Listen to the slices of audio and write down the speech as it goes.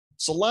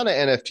Solana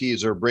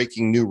NFTs are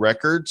breaking new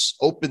records.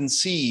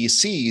 OpenSea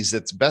sees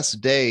its best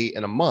day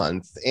in a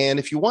month. And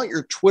if you want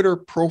your Twitter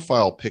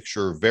profile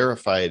picture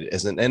verified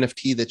as an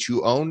NFT that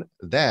you own,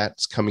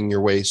 that's coming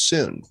your way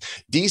soon.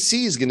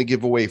 DC is going to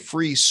give away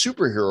free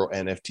superhero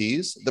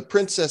NFTs. The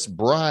Princess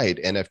Bride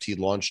NFT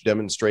launch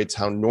demonstrates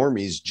how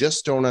normies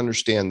just don't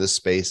understand this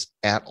space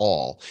at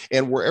all.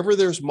 And wherever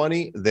there's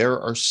money,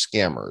 there are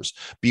scammers.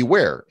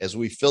 Beware as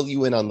we fill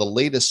you in on the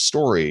latest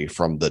story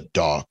from the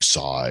dark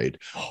side.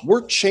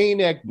 We're chain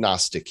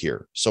agnostic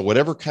here. So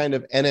whatever kind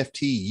of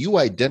NFT you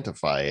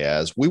identify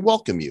as, we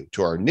welcome you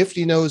to our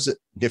Nifty News,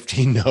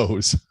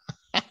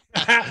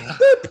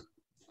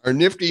 our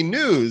Nifty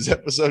News,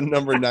 episode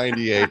number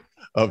 98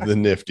 of the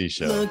Nifty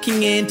Show.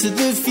 Looking into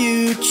the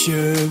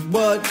future,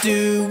 what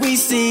do we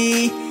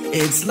see?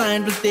 It's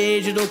lined with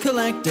digital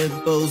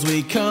collectibles,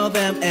 we call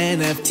them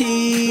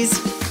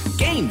NFTs.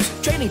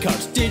 Games, trading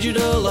cards,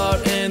 digital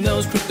art, and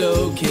those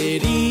crypto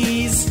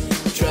kitties.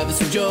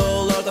 Travis and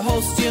Joel are the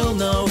hosts, you'll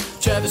know.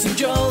 Travis and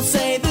Joel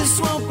say this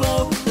won't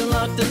blow. They're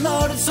locked and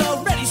loaded,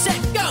 so ready, set,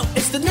 go.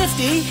 It's the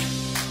Nifty,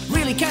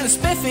 really kind of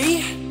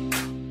spiffy.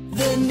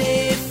 The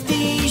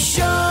Nifty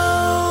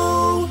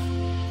Show.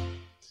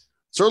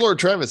 Sir Lord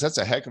Travis, that's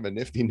a heck of a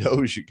nifty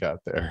nose you got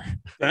there.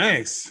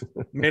 Thanks.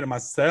 Made it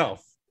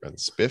myself. And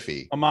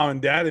spiffy. My mom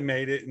and daddy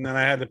made it, and then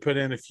I had to put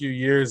in a few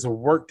years of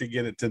work to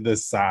get it to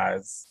this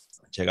size.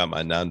 Check out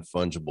my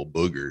non-fungible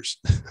boogers.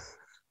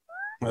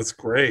 That's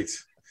great.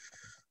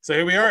 So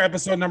here we are,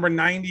 episode number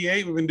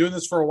 98. We've been doing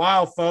this for a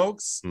while,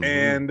 folks,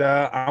 and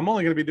I'm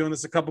only going to be doing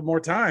this a couple more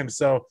times.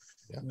 So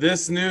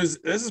this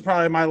is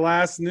probably my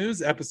last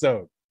news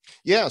episode.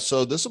 Yeah,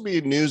 so this will be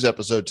a news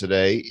episode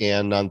today,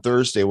 and on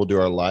Thursday we'll do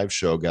our live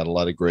show. Got a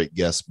lot of great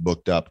guests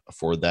booked up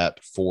for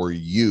that for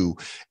you.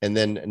 And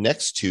then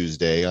next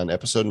Tuesday on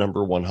episode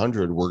number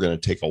 100, we're going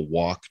to take a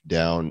walk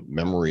down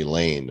memory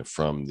lane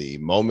from the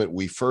moment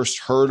we first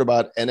heard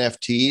about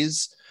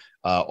NFTs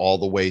all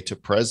the way to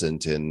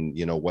present, and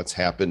what's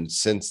happened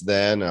since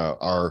then.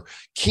 Our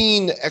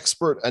keen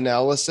expert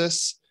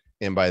analysis,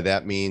 and by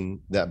that I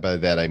mean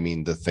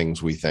the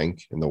things we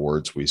think and the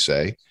words we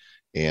say.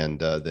 And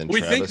then we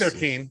think they're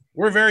keen.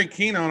 We're very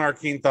keen on our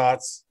keen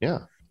thoughts. Yeah.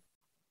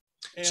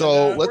 And,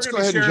 so let's go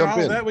ahead and jump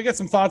in. That. We got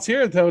some thoughts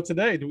here though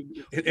today.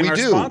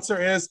 Sponsor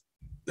is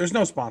there's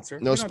no sponsor.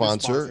 No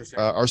sponsor.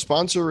 Our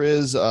sponsor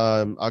is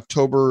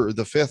October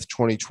the 5th,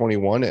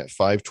 2021 at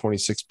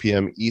 5:26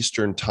 p.m.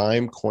 Eastern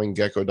Time.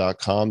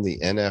 CoinGecko.com. The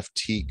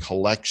NFT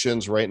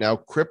collections right now.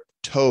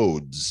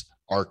 Cryptodes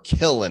are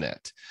killing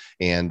it.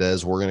 And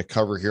as we're going to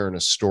cover here in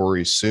a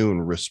story soon,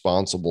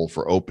 responsible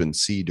for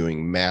OpenSea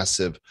doing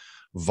massive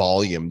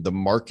volume. The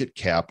market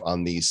cap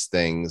on these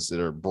things that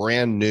are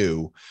brand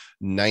new,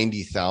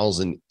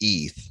 90,000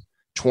 ETH,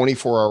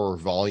 24-hour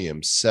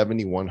volume,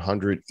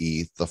 7,100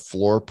 ETH, the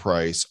floor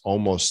price,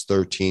 almost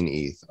 13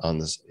 ETH on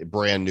this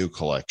brand new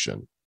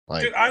collection.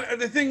 Dude,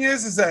 the thing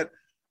is that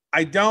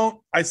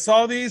I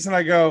saw these and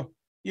I go,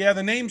 yeah,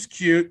 the name's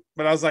cute,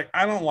 but I was like,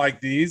 I don't like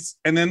these.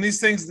 And then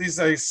these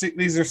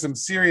are some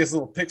serious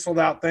little pixeled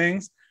out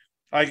things.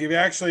 Like if you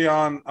actually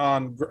on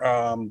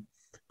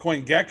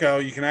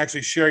CoinGecko, you can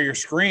actually share your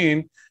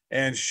screen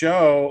and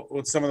show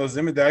with some of those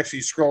images.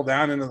 Actually, scroll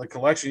down into the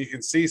collection, you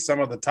can see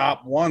some of the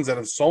top ones that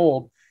have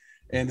sold,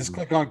 and just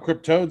click on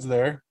Cryptodes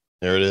there.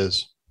 There it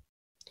is.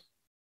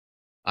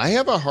 I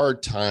have a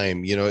hard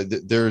time,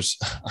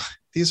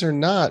 these are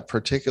not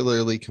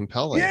particularly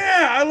compelling.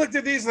 Yeah, I looked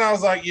at these and I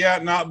was like, yeah,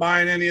 not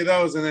buying any of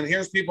those. And then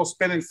here's people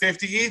spending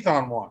 50 ETH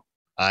on one.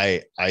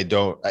 I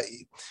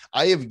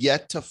have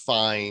yet to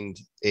find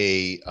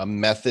a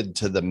method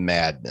to the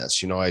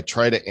madness. I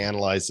try to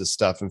analyze this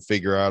stuff and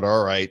figure out,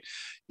 all right,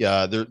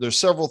 yeah, there's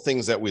several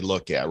things that we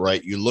look at,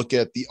 right? You look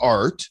at the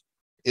art.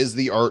 Is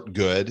the art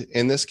good?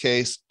 In this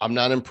case, I'm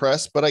not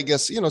impressed, but I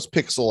guess, it's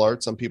pixel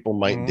art. Some people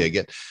might dig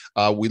it.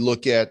 We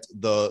look at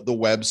the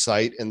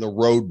website and the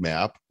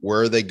roadmap.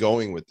 Where are they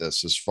going with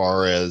this as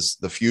far as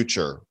the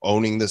future?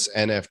 Owning this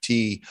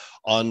NFT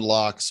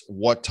unlocks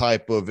what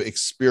type of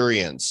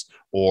experience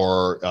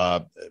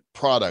or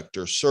product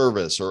or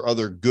service or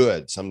other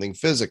good, something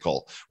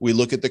physical. We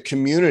look at the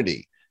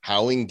community.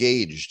 How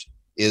engaged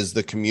is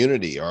the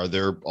community? Are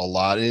there a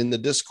lot in the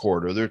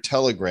Discord or their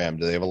Telegram?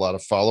 Do they have a lot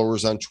of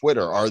followers on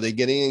Twitter? Are they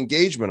getting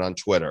engagement on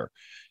Twitter?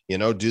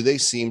 Do they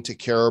seem to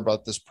care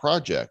about this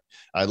project?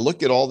 I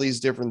look at all these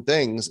different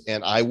things,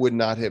 and I would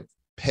not have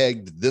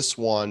pegged this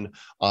one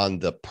on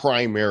the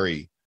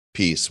primary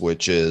piece,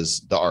 which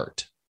is the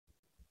art.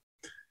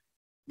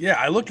 Yeah,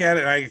 I look at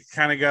it and I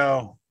kind of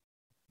go,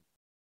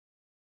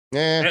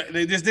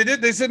 they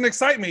didn't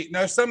excite me.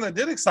 Now, some that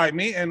did excite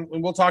me, and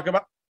we'll talk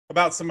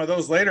about some of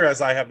those later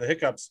as I have the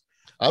hiccups.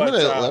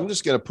 I'm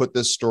just gonna put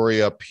this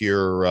story up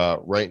here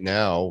right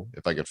now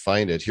if I could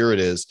find it. Here it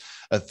is.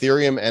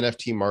 Ethereum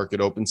NFT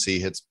market OpenSea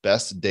hits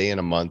best day in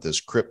a month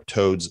as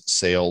Cryptodes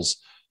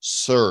sales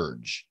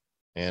surge.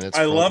 And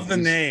I love the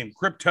name.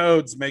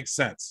 Cryptodes makes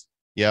sense.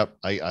 Yep,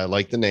 I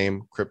like the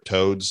name.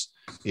 Cryptodes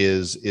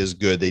is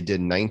good. They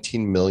did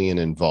 19 million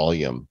in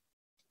volume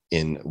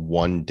in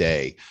one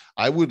day.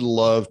 I would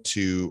love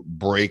to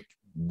break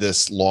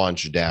this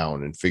launch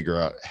down and figure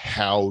out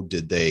how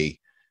did they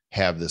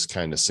have this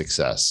kind of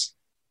success.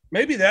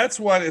 Maybe that's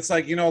what it's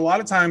like. A lot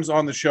of times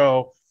on the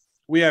show,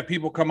 we have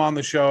people come on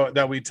the show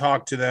that we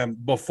talk to them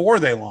before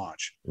they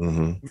launch.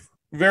 Mm-hmm.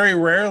 Very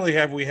rarely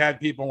have we had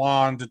people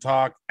on to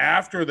talk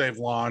after they've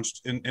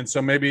launched. And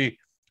so maybe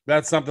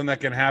that's something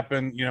that can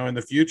happen, in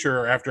the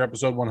future after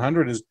episode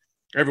 100 is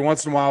every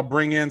once in a while,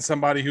 bring in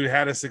somebody who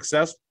had a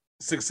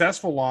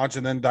successful launch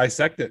and then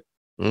dissect it.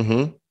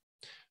 Mm-hmm.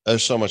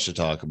 There's so much to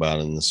talk about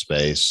in the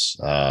space.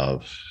 I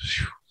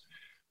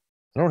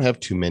don't have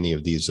too many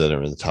of these that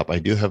are in the top. I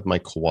do have my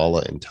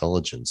Koala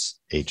Intelligence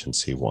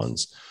Agency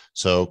ones.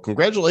 So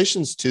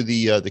congratulations to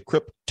the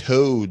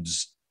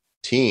Cryptodes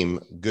team.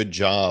 Good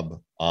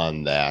job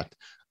on that.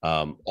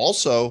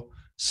 Also,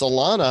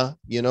 Solana,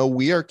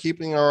 we are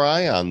keeping our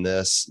eye on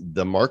this.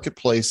 The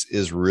marketplace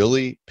is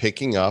really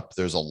picking up.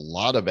 There's a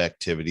lot of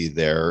activity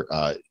there.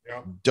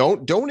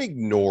 Don't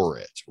ignore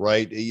it,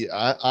 right?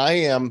 I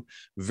am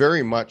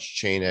very much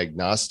chain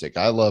agnostic.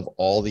 I love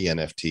all the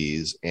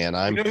NFTs, and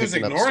I'm who's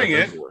ignoring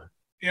it.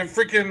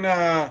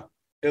 Freaking!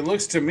 It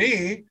looks to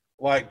me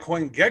like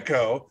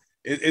CoinGecko.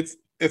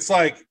 It's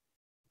like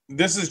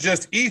this is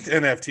just ETH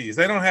NFTs.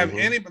 They don't have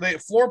any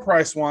floor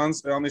price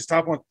ones on these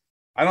top ones.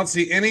 I don't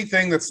see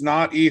anything that's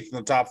not ETH in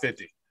the top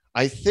 50.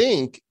 I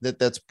think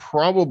that's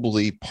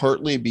probably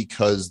partly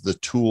because the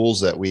tools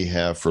that we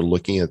have for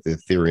looking at the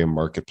Ethereum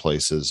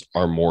marketplaces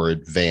are more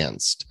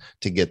advanced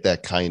to get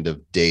that kind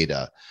of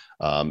data.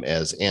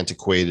 As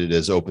antiquated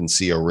as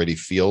OpenSea already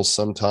feels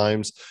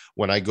sometimes,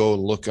 when I go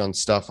and look on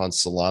stuff on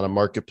Solana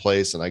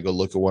marketplace and I go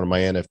look at one of my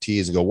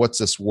NFTs and go, what's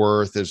this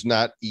worth? There's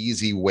not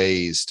easy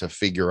ways to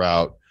figure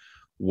out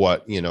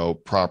what,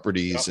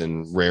 properties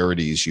and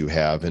rarities you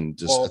have. And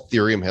just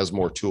Ethereum has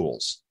more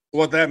tools.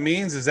 What that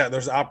means is that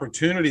there's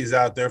opportunities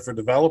out there for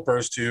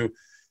developers to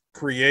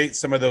create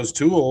some of those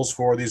tools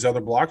for these other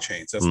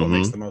blockchains. That's what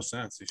makes the most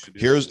sense.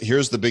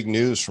 Here's the big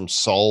news from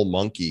Sol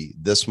Monkey.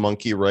 This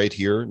monkey right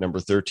here, number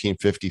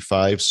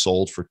 1355,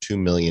 sold for $2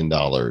 million,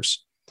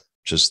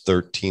 just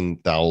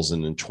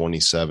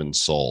 13,027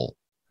 Sol,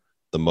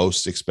 the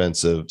most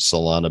expensive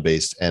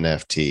Solana-based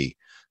NFT.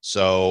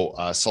 So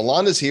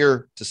Solana's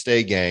here to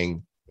stay,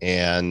 gang.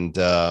 And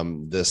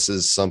this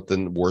is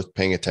something worth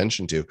paying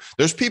attention to.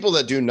 There's people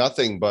that do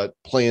nothing but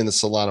play in the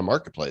Solana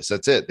marketplace.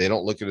 That's it. They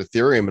don't look at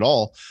Ethereum at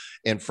all.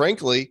 And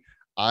frankly,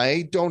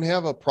 I don't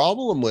have a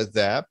problem with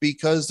that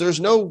because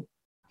there's no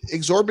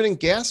exorbitant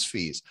gas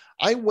fees.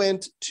 I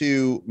went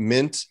to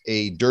mint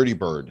a Dirty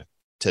Bird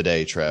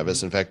today,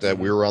 Travis. In fact,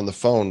 we were on the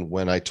phone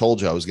when I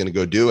told you I was going to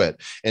go do it.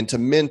 And to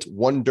mint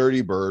one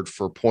Dirty Bird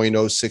for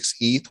 0.06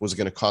 ETH was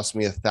going to cost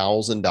me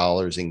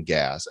 $1,000 in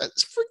gas.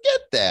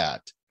 Forget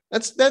that.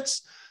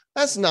 That's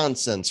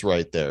nonsense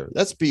right there.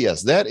 That's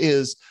BS. That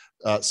is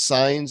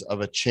signs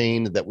of a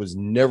chain that was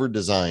never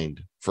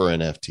designed for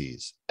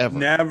NFTs ever.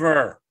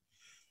 Never.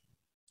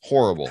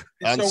 Horrible.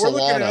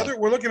 So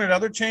we're looking at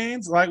other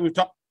chains like we've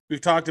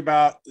talked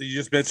about. You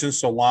just mentioned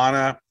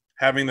Solana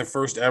having the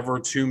first ever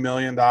 $2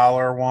 million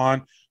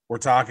one. We're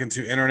talking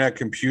to Internet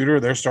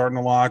Computer. They're starting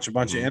to launch a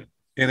bunch of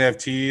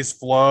NFTs.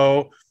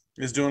 Flow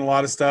is doing a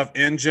lot of stuff.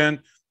 Engine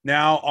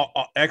now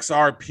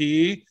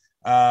XRP.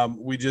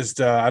 We just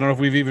I don't know if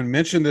we've even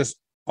mentioned this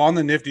on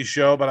the Nifty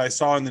show, but I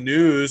saw in the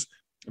news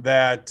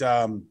that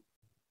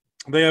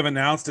they have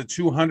announced a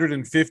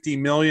 $250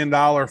 million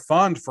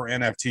fund for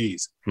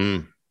NFTs.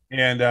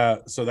 And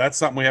so that's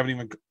something we haven't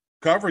even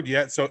covered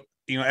yet. So,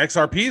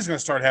 XRP is going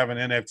to start having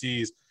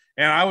NFTs,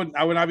 and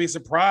I would not be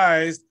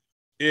surprised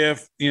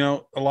if, a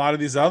lot of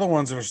these other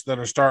ones that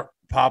are start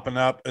popping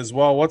up as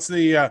well. What's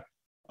the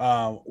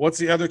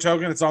other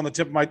token? It's on the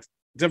tip of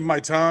my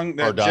tongue.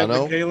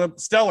 Cardano? Caleb.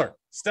 Stellar.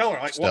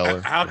 Like, Stellar.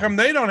 How come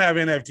they don't have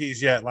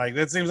NFTs yet? Like,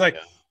 that seems like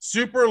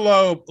super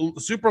low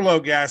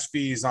gas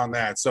fees on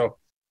that. So,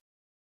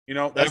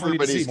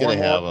 everybody's going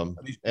to have them.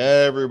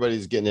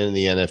 Everybody's getting into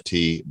the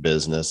NFT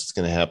business. It's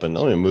going to happen.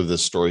 Let me move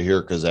this story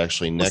here because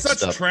actually next We're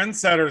such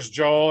trendsetters,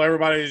 Joel.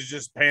 Everybody's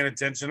just paying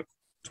attention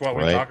to what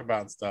we talk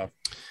about and stuff.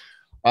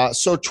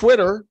 So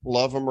Twitter,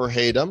 love them or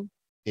hate them.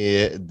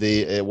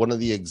 One of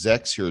the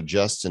execs here,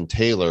 Justin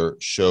Taylor,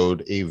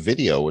 showed a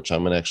video, which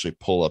I'm going to actually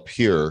pull up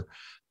here,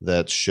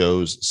 that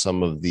shows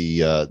some of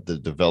the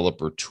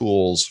developer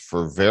tools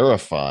for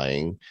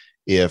verifying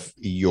if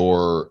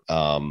your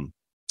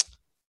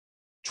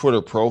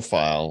Twitter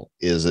profile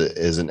is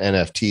an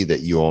NFT that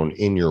you own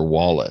in your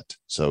wallet.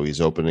 So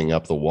he's opening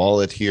up the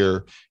wallet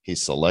here.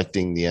 He's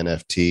selecting the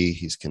NFT.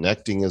 He's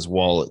connecting his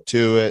wallet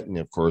to it. And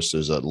of course,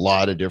 there's a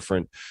lot of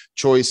different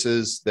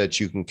choices that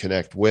you can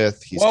connect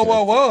with.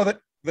 Whoa.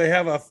 They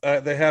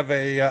have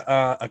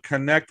a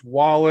Connect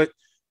wallet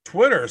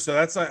Twitter. So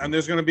and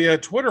there's going to be a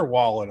Twitter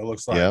wallet, it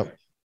looks like.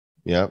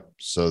 Yep.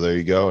 So there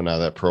you go. Now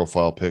that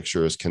profile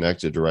picture is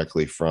connected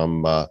directly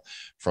from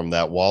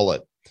that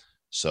wallet.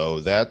 So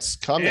that's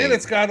coming. And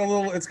it's got a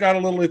little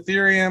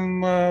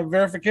Ethereum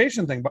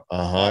verification thing.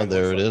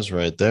 There it is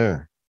right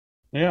there.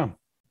 Yeah.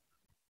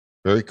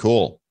 Very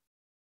cool.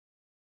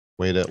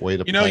 Way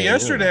to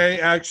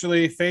yesterday,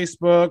 actually,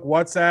 Facebook,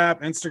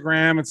 WhatsApp,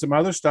 Instagram, and some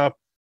other stuff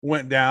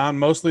went down,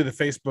 mostly the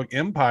Facebook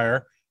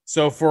empire.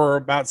 So for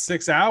about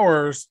 6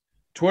 hours,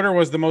 Twitter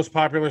was the most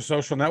popular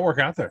social network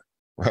out there.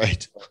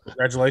 Right.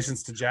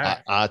 Congratulations to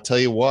Jack. I'll tell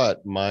you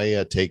what,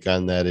 my take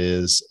on that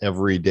is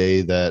every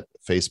day that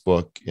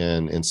Facebook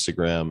and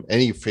Instagram,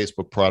 any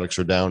Facebook products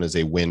are down is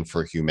a win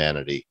for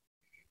humanity.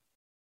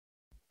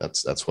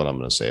 That's what I'm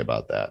going to say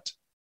about that.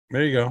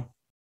 There you go.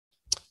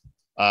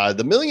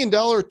 The $1 million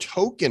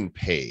token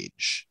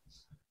page.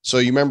 So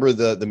you remember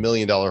the $1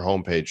 million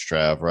homepage,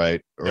 Trav, right?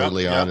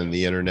 Early on in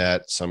the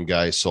internet, some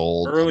guy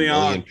sold a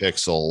million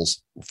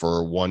pixels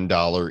for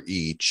 $1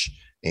 each.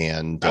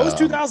 And that was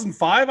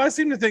 2005. I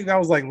seem to think that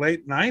was like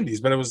late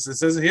 90s, but it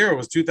says here it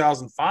was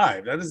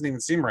 2005. That doesn't even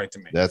seem right to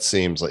me. That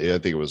seems like, I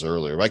think it was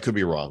earlier. I could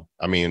be wrong.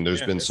 I mean,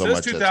 there's been so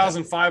much.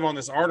 2005 on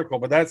this article,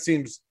 but that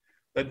seems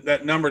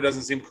that number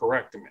doesn't seem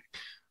correct to me.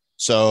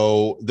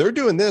 So they're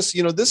doing this,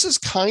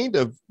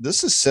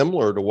 this is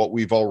similar to what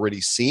we've already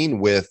seen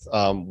with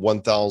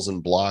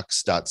 1000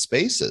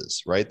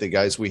 blocks.spaces, right? The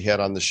guys we had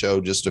on the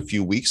show just a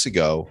few weeks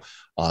ago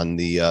on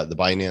the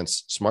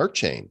Binance Smart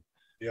Chain.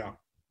 Yeah.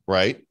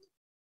 Right.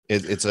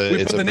 It's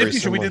the Nifty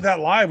show. We did that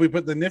live. We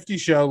put the Nifty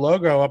show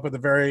logo up at the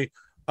very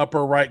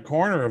upper right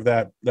corner of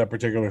that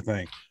particular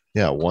thing.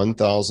 Yeah,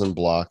 1000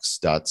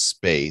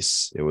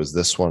 blocks.space. It was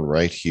this one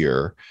right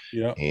here.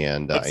 Yeah.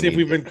 And let's see if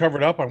we've been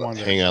covered up on one.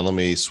 Hang on, let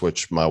me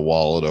switch my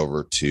wallet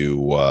over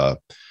to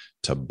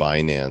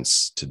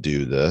Binance to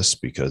do this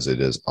because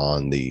it is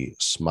on the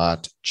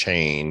smart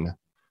chain.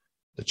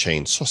 The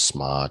chain so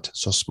smart.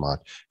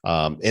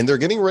 And they're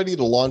getting ready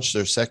to launch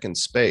their second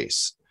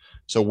space.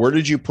 So where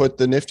did you put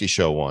the Nifty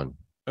show one?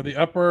 The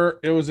upper,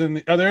 it was in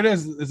the, there it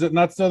is. Is it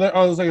not still there?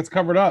 Oh, it looks like it's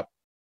covered up.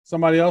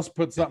 Somebody else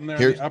put something there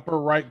in the upper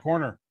right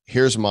corner.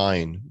 Here's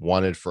mine,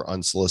 wanted for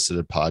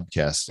unsolicited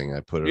podcasting.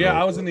 I put it.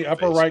 Yeah, I was in the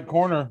upper right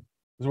corner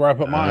is where I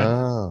put mine.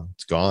 Oh,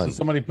 it's gone. So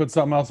somebody put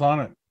something else on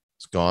it.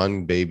 It's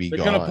gone, baby. They're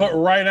gone. Gonna put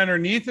right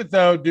underneath it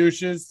though,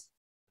 douches.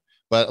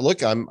 But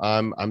look,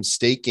 I'm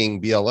staking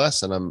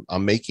BLS and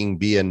I'm making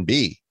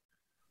BNB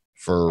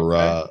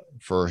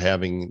for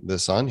having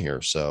this on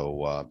here.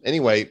 So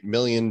anyway, $1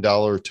 million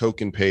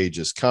token page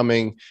is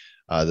coming.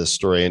 This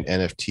story in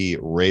NFT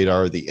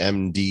Radar, the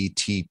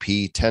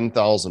MDTP,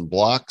 10,000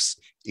 blocks.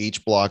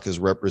 Each block is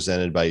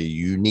represented by a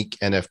unique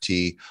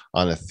NFT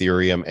on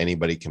Ethereum.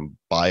 Anybody can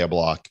buy a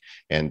block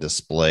and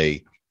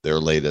display their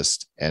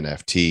latest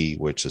NFT,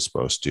 which is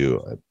supposed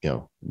to,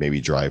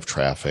 maybe drive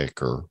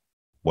traffic or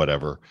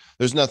whatever.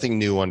 There's nothing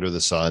new under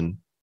the sun.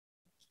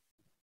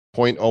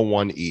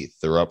 0.01 ETH.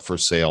 They're up for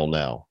sale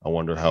now. I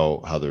wonder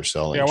how they're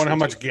selling. Yeah, I wonder how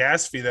much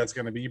gas fee that's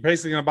going to be. You're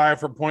basically going to buy it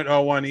for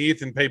 0.01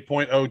 ETH and pay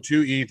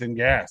 0.02 ETH in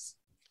gas.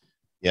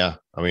 Yeah.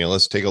 I mean,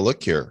 let's take a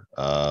look here.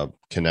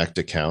 Connect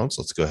accounts.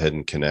 Let's go ahead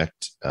and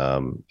connect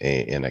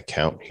an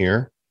account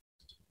here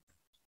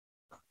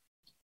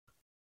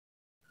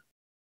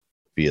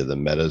via the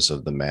metas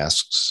of the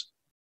masks.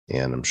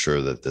 And I'm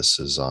sure that this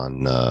is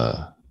on,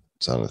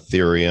 it's on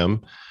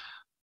Ethereum.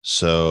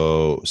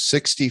 So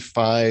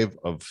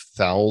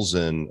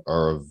 65,000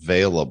 are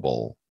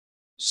available.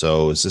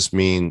 So does this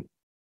mean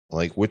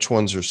like which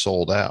ones are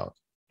sold out?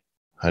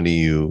 How do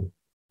you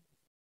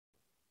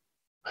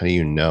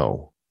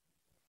know?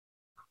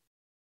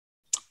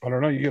 I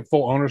don't know. You get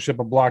full ownership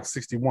of block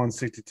 61,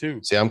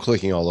 62. See, I'm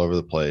clicking all over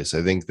the place.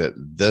 I think that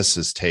this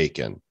is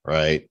taken,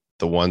 right?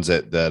 The ones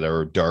that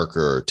are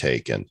darker are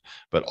taken,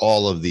 but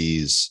all of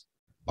these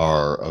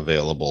are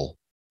available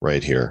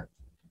right here.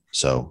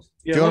 So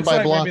yeah, it looks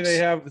like maybe they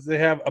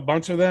have a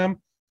bunch of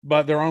them,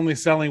 but they're only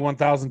selling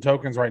 1,000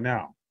 tokens right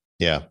now.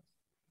 Yeah.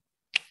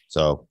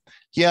 So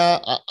yeah,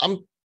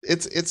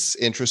 it's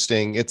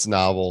interesting. It's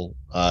novel,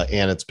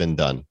 and it's been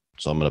done.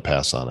 So I'm going to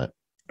pass on it.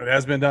 It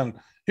has been done.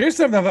 Here's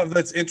something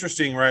that's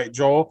interesting, right,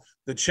 Joel?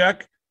 The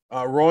Czech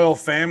royal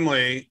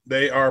family,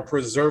 they are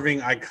preserving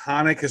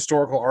iconic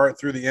historical art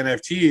through the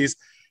NFTs,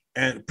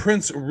 and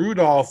Prince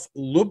Rudolf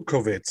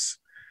Lubkowicz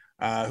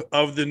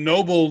of the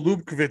noble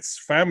Lubkowicz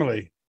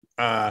family.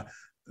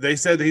 He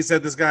said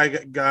this guy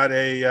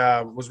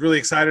was really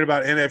excited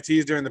about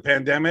NFTs during the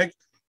pandemic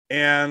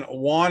and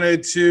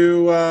wanted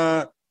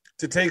to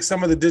take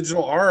some of the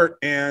digital art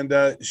and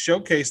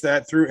showcase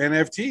that through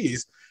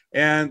NFTs.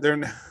 And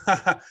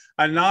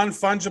a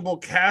non-fungible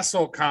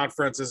castle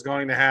conference is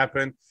going to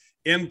happen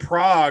in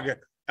Prague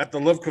at the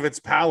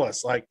Lubkowicz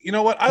Palace. Like, you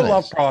know what? I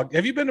love Prague.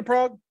 Have you been to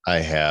Prague? I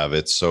have.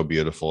 It's so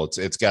beautiful.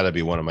 It's got to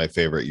be one of my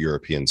favorite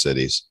European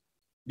cities.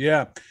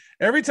 Yeah.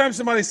 Every time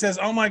somebody says,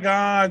 "Oh my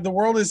God, the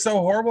world is so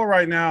horrible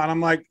right now," and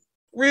I'm like,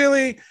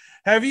 "Really?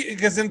 Have you?"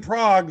 Because in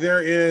Prague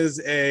there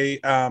is a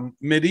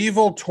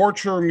medieval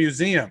torture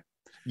museum.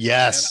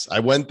 Yes, I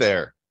went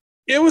there.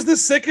 It was the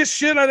sickest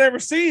shit I'd ever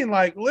seen.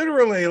 Like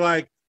literally,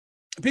 like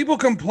people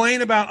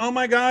complain about, "Oh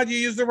my God, you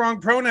used the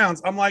wrong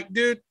pronouns." I'm like,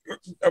 dude,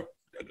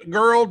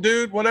 girl,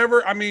 dude,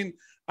 whatever. I mean,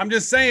 I'm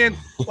just saying,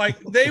 like,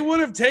 they would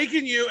have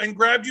taken you and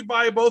grabbed you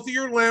by both of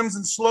your limbs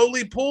and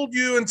slowly pulled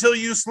you until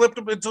you slipped,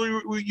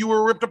 until you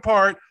were ripped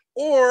apart,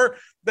 or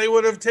they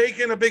would have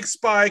taken a big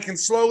spike and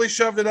slowly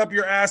shoved it up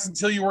your ass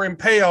until you were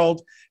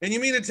impaled. And you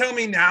mean to tell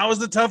me now is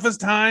the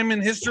toughest time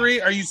in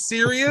history? Are you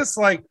serious?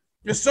 Like,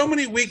 there's so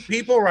many weak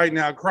people right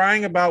now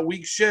crying about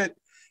weak shit.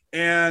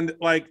 And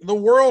like, the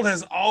world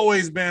has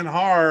always been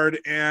hard,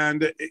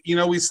 and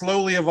we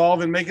slowly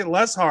evolve and make it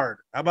less hard.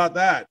 How about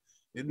that?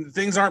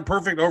 Things aren't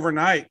perfect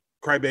overnight,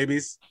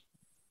 crybabies.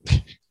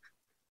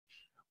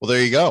 Well,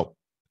 there you go.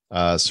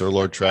 Sir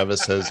Lord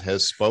Travis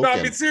has spoken. No,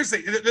 I mean,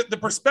 seriously, the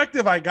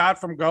perspective I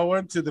got from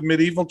going to the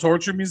medieval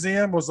torture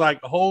museum was like,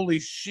 holy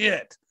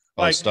shit.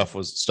 Like, stuff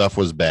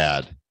was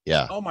bad.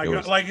 Yeah. Oh my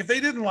God. Like, if they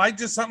didn't like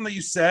just something that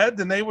you said,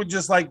 then they would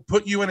just like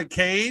put you in a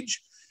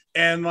cage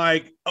and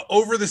like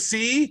over the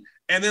sea,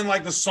 and then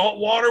like the salt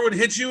water would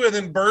hit you, and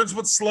then birds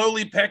would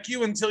slowly peck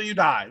you until you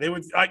die. They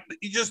would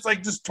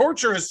just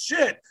torture as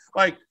shit.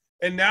 Like,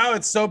 and now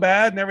it's so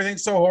bad and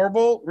everything's so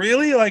horrible.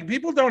 Really? Like,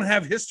 people don't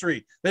have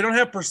history. They don't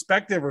have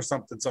perspective or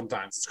something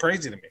sometimes. It's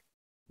crazy to me.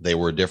 They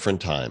were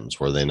different times,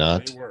 were they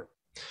not? They were.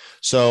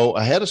 So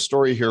I had a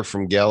story here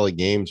from Gala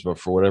Games, but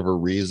for whatever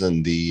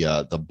reason,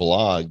 the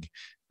blog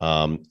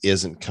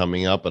isn't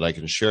coming up, but I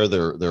can share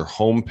their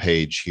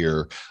homepage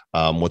here.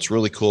 What's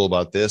really cool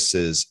about this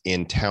is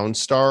in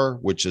Townstar,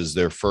 which is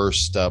their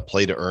first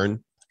play to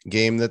earn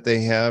game that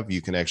they have,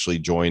 you can actually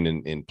join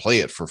and play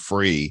it for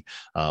free.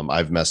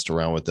 I've messed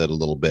around with it a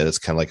little bit. It's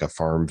kind of like a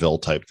Farmville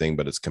type thing,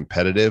 but it's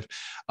competitive.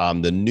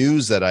 The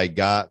news that I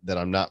got that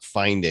I'm not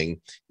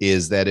finding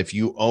is that if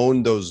you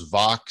own those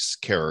Vox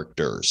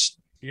characters,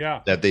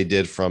 that they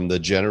did from the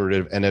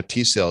generative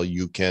NFT sale,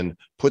 you can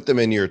put them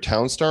in your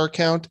Townstar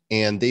account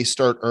and they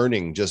start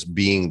earning just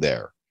being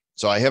there.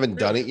 So I haven't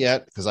done it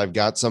yet because I've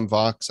got some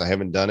Vox. I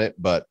haven't done it,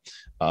 but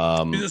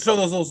so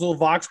those little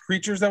Vox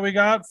creatures that we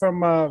got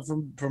from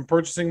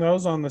purchasing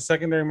those on the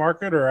secondary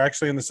market or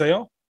actually in the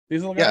sale.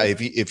 These little guys?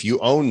 Yeah, if you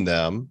own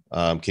them,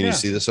 can you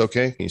see this?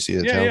 Okay, can you see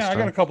the Townstar? Yeah, I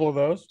got a couple of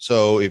those.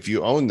 So if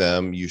you own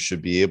them, you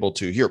should be able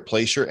to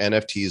place your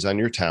NFTs on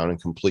your town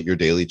and complete your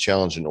daily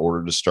challenge in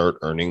order to start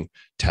earning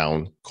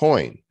town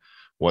coin.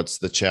 What's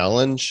the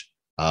challenge?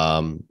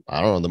 I don't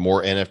know. The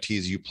more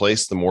NFTs you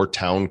place, the more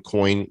town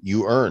coin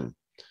you earn.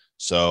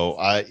 So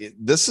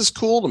this is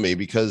cool to me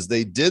because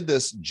they did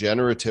this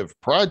generative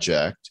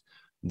project,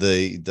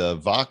 the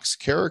Vox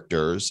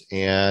characters,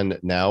 and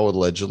now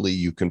allegedly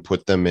you can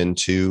put them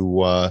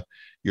into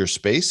your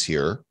space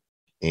here,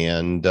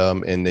 and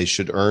they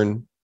should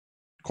earn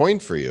coin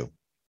for you.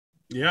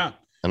 Yeah, I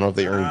don't know if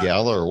they earn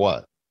Gala or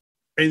what.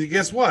 And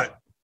guess what?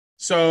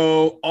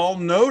 So all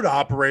node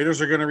operators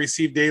are going to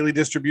receive daily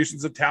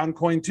distributions of town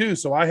coin too.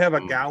 So I have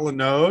a Gala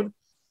node,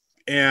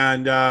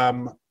 and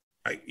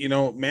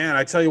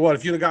I tell you what,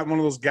 if you'd have gotten one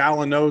of those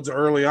Gala nodes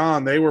early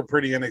on, they were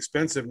pretty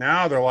inexpensive.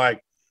 Now they're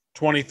like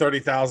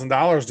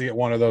 $20,000-$30,000 to get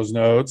one of those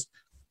nodes.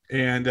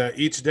 And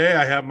each day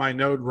I have my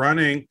node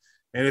running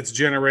and it's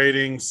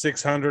generating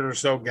 600 or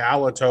so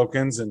Gala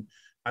tokens. And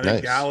I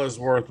think Gala's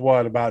worth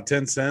what, about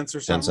 10 cents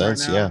or something? 10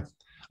 cents. Right now? Yeah.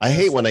 I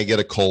hate when I get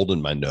a cold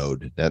in my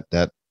node.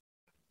 That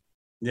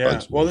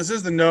well, this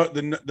is the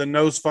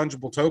Nose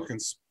Fungible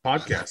Tokens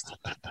podcast.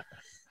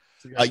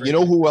 You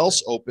know who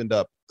else opened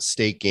up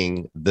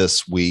staking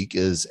this week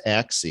is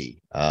Axie.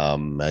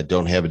 I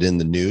don't have it in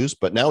the news,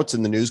 but now it's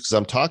in the news because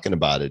I'm talking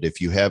about it. If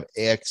you have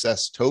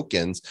AXS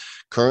tokens,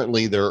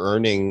 currently they're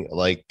earning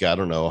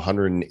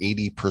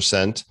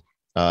 180%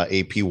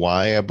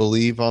 APY, I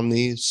believe, on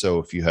these. So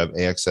if you have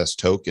AXS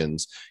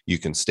tokens, you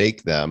can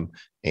stake them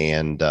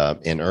and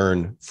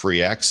earn free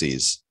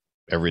Axies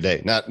every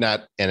day.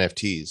 Not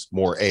NFTs,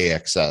 more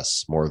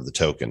AXS, more of the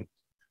token.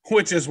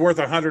 Which is worth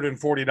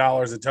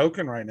 $140 a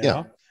token right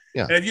now.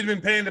 Yeah. And if you'd been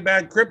paying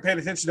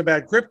attention to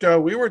bad crypto,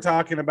 we were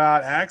talking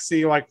about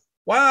Axie, like,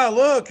 wow,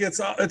 look,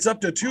 it's up to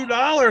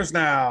 $2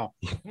 now.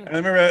 And I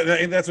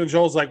remember that's when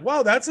Joel's like,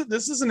 wow, this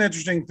is an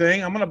interesting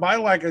thing. I'm going to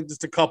buy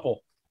just a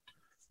couple.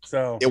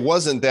 So it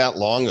wasn't that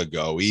long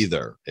ago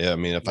either. I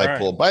mean, if I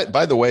pull,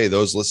 by the way,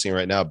 those listening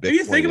right now, Bitcoin, do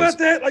you think about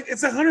that? Like,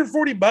 it's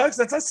 $140.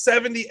 That's a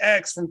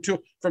 70x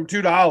from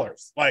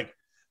 $2. Like,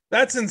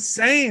 that's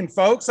insane,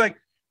 folks. Like,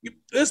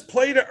 this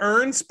play to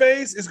earn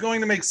space is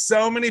going to make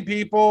so many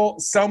people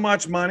so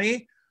much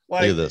money.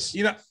 Like, look at this.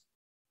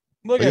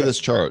 Look at this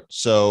chart.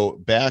 So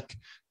back,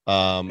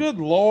 good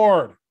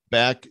Lord,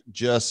 back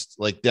just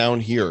like down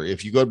here.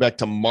 If you go back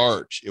to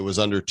March, it was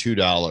under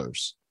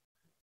 $2,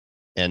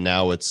 and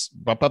now it's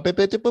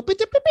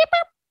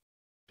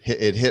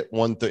it hit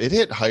it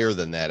hit higher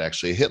than that.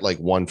 Actually, it hit like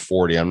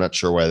 140. I'm not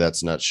sure why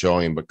that's not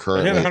showing, but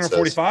currently it hit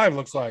 145.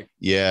 Looks like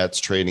it's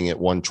trading at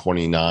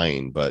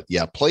 129. But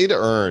yeah, play to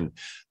earn.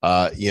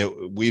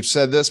 We've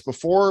said this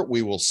before.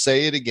 We will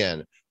say it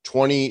again.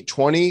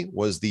 2020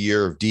 was the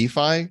year of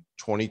DeFi.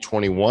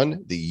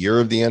 2021, the year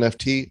of the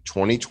NFT.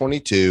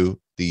 2022,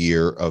 the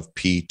year of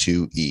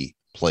P2E,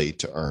 play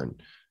to earn.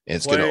 And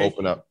it's going to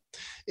open up.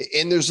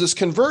 And there's this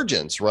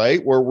convergence,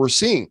 right, where we're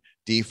seeing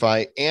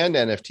DeFi and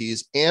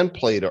NFTs and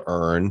play to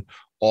earn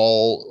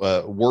all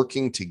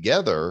working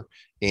together.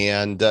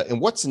 And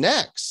what's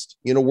next?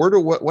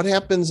 What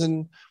happens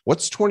in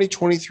what's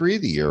 2023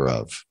 the year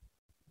of?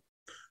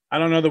 I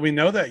don't know that we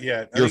know that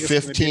yet. Your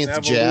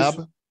 15th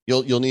jab.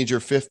 You'll need your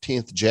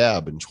 15th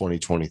jab in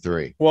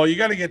 2023. Well, you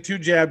got to get 2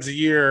 jabs a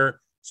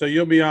year, so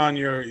you'll be on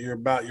your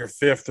about your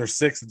 5th or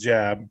 6th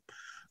jab.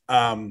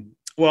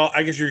 Well,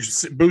 I guess your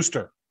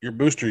booster. You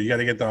got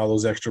to get all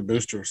those extra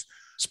boosters.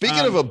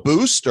 Speaking of a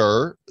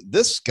booster,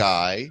 this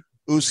guy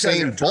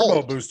Usain Bolt,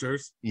 turbo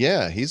boosters.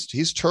 Yeah,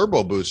 he's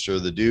turbo booster.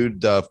 The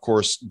dude, of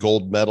course,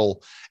 gold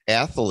medal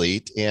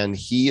athlete, and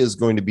he is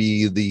going to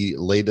be the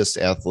latest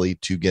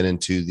athlete to get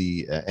into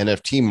the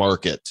NFT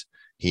market.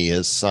 He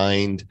is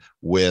signed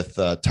with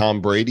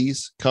Tom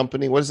Brady's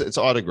company. What is it? It's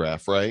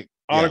Autograph, right?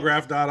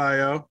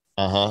 Autograph.io.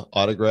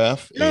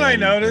 Autograph. You know what I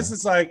noticed?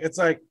 It's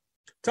like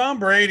Tom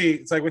Brady.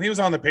 It's like when he was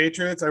on the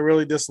Patriots, I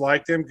really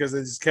disliked him because they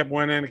just kept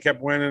winning and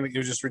kept winning. It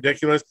was just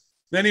ridiculous.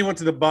 Then he went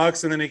to the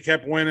Bucks, and then he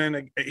kept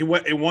winning. He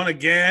won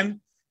again,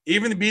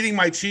 even beating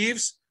my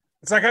Chiefs.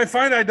 It's like I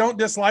find I don't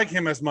dislike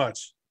him as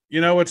much,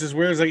 which is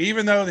weird. It's like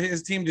even though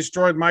his team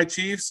destroyed my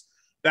Chiefs,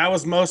 that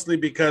was mostly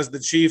because the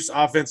Chiefs'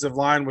 offensive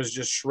line was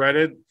just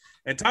shredded.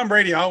 And Tom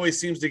Brady always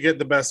seems to get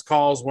the best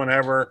calls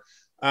whenever.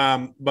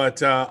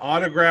 But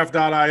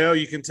Autograph.io,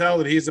 you can tell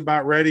that he's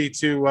about ready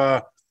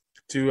to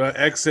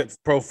exit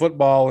pro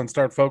football and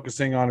start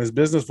focusing on his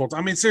business full time.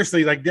 I mean,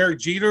 seriously, like Derek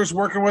Jeter's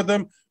working with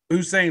him.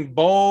 Usain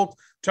Bolt,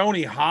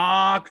 Tony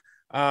Hawk,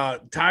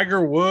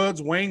 Tiger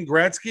Woods, Wayne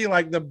Gretzky,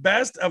 like the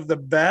best of the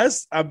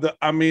best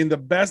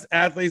the best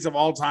athletes of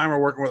all time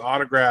are working with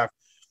Autograph.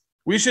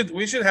 We should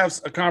have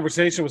a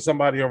conversation with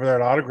somebody over there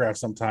at Autograph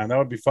sometime. That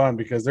would be fun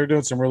because they're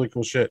doing some really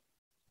cool shit.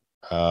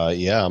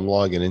 Yeah, I'm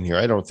logging in here.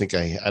 I don't think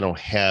I don't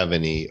have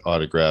any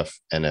Autograph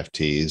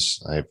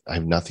NFTs. I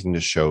have nothing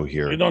to show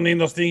here. You don't need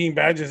those stinking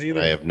badges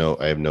either. I have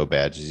no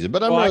badges either.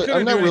 But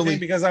I'm not really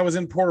because I was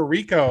in Puerto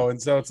Rico,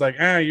 and so it's like,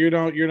 you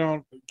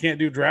can't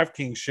do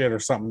DraftKings shit or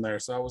something there.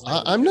 So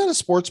I'm not a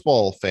sports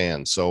ball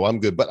fan, so I'm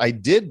good. But I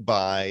did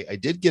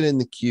get in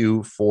the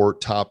queue for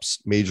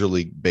Topps Major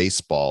League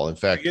Baseball. In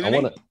fact,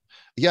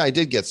 I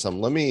did get some.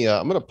 Let me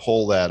I'm going to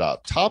pull that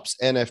up. Topps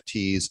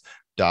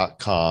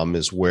NFTs.com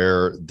is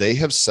where they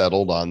have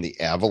settled on the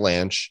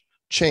Avalanche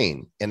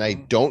chain, and I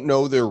don't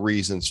know their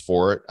reasons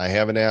for it. I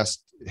haven't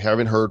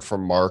heard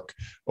from Mark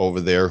over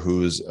there,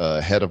 who's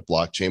head of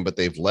blockchain, but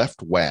they've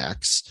left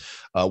wax,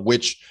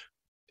 which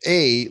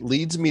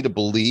leads me to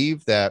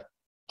believe that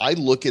I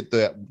look at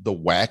the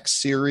wax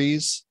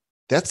series.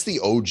 That's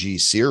the OG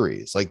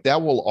series. Like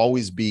that will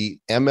always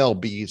be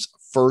MLB's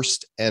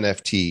first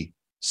NFT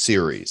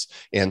series.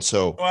 And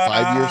so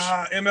 5 years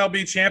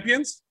MLB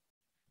champions.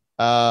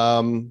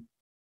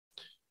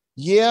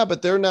 Yeah,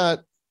 but they're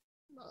not.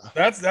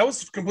 That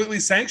was completely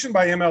sanctioned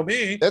by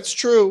MLB. That's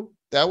true.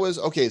 That was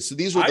okay. So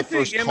these were the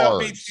first cards.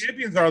 MLB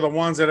champions are the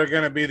ones that are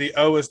going to be the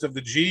Oest of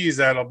the G's.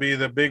 That'll be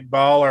the big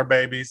baller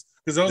babies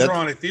because those are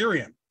on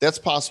Ethereum. That's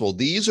possible.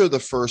 These are the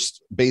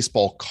first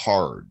baseball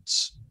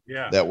cards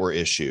that were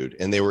issued,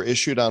 and they were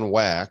issued on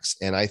wax.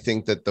 And I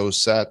think that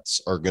those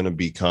sets are going to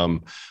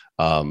become,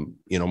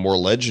 more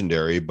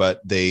legendary. But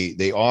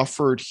they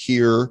offered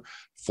here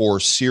for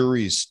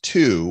Series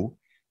 2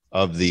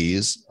 of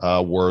these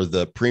were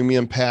the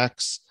premium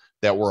packs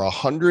that were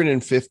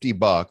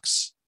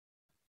 $150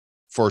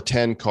 for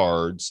 10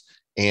 cards,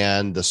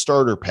 and the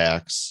starter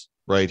packs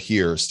right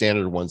here,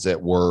 standard ones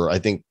that were, I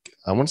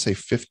want to say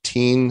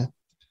 $15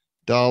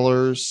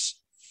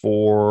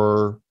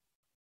 for,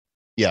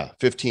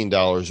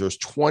 $15. There's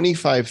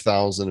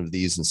 25,000 of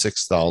these and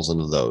 6,000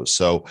 of those.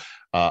 So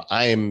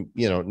I am,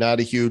 not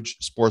a huge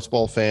sports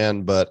ball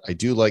fan, but I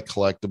do like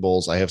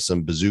collectibles. I have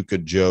some Bazooka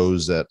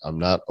Joes that I'm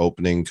not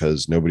opening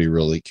because nobody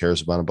really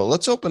cares about them. But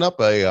let's open up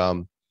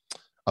a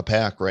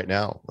pack right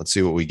now. Let's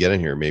see what we get in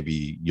here.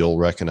 Maybe you'll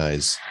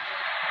recognize.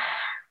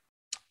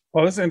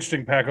 Well, this is an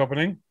interesting pack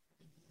opening.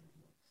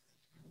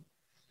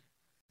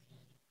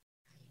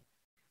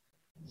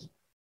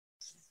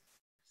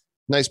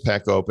 Nice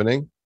pack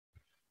opening.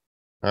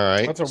 All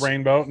right. That's a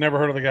rainbow. Never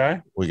heard of the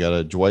guy. We got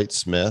a Dwight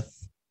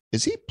Smith.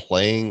 Is he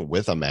playing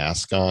with a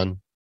mask on?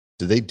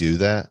 Did they do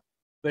that?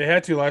 They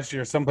had to last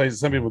year. Some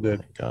people did.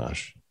 Oh my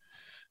gosh.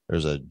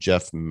 There's a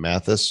Jeff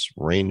Mathis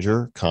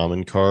Ranger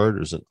common card.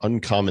 There's an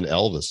uncommon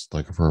Elvis.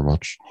 Thank you very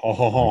much.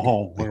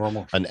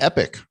 An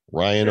epic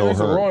Ryan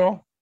O'Hearn.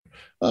 Royal.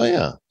 Oh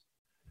yeah.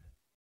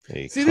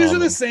 These are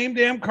the same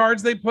damn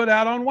cards they put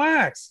out on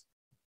wax.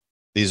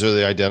 These are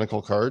the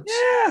identical cards.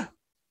 Yeah.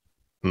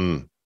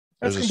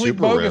 That's complete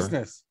bogusness.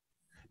 Rare.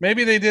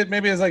 Maybe they did.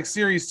 Maybe it's like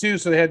Series 2,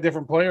 so they had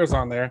different players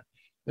on there.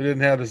 They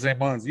didn't have the same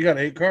ones. You got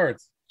 8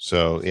 cards.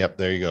 So, yep,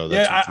 there you go.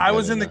 That's I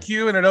was in the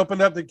queue, and it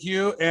opened up the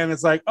queue, and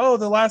it's like, oh,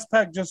 the last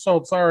pack just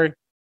sold. Sorry.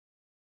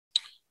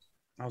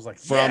 I was like,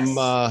 from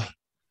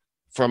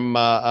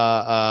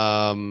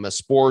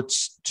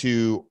sports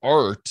to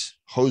art,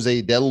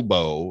 Jose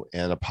Delbo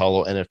and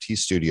Apollo NFT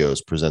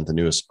Studios present the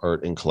newest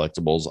art and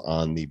collectibles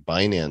on the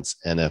Binance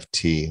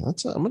NFT.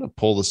 I'm going to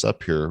pull this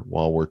up here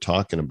while we're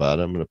talking about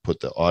it. I'm going to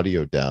put the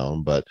audio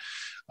down, but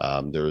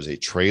there is a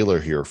trailer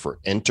here for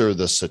Enter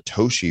the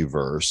Satoshi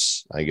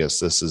Verse. I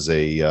guess this is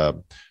a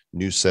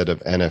new set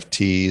of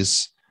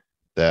NFTs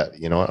that,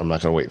 you know what, I'm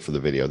not going to wait for the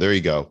video. There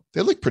you go.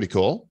 They look pretty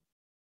cool.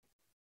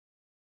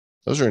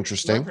 Those are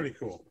interesting. They're pretty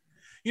cool.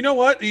 You know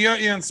what? You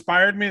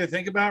inspired me to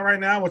think about right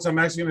now, which I'm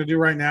actually going to do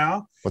right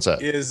now. What's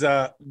that? Is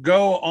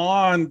go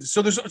on.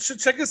 So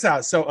check this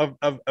out. So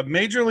of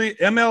Major League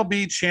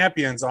MLB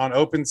champions on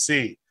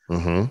OpenSea,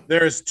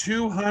 there's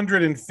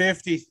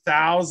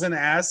 250,000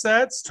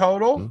 assets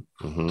total.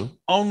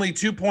 Only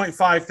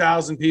 2.5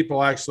 thousand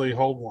people actually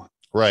hold one.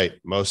 Right.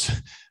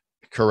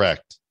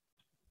 Correct.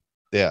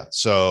 Yeah.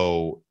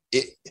 So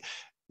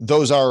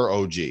those are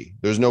OG.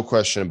 There's no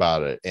question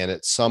about it. And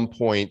at some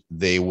point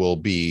they will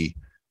be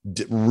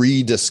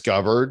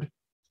rediscovered.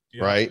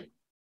 Yeah. Right.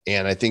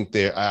 And I think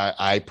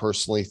I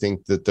personally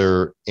think that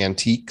they're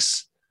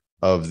antiques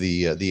of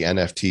the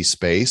NFT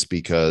space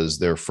because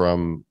they're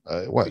from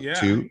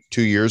 2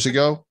 years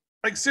ago.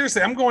 Like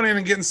seriously, I'm going in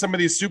and getting some of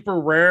these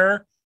super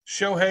rare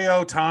Shohei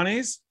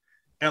Ohtanis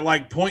at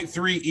like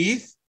 0.3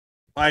 ETH.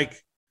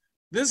 Like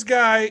this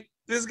guy's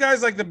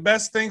like the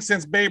best thing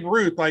since Babe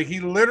Ruth. Like he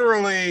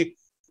literally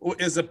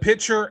is a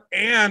pitcher,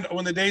 and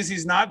when the days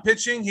he's not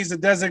pitching, he's a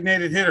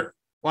designated hitter.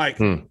 Like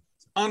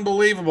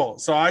unbelievable.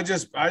 So I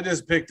just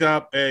picked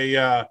up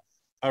a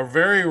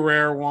very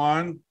rare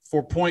one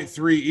for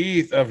 0.3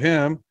 ETH of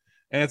him,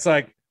 and it's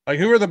like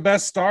who are the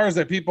best stars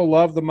that people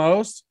love the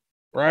most,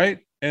 right?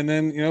 And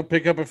then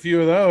pick up a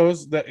few of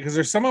those because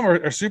there's some of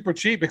them are super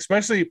cheap,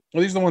 especially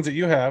these are the ones that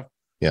you have.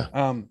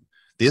 Yeah.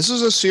 This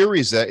is a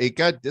series that it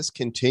got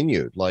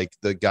discontinued. Like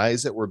the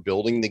guys that were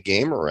building the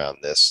game around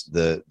this,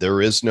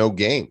 there is no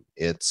game.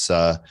 It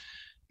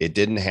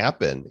didn't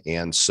happen.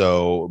 And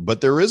so,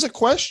 but there is a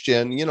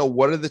question,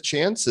 what are the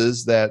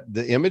chances that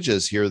the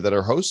images here that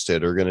are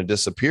hosted are going to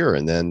disappear?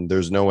 And then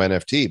there's no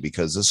NFT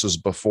because this was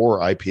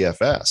before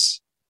IPFS.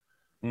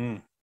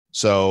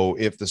 So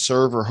if the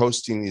server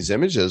hosting these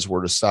images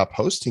were to stop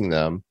hosting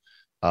them,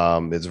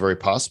 it's very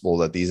possible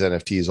that these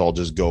NFTs all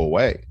just go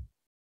away.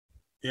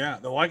 Yeah,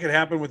 like it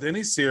happened with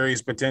any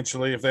series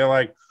potentially if they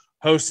like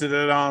hosted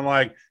it on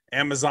like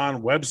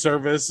Amazon Web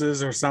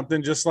Services or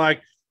something. Just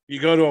like you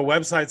go to a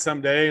website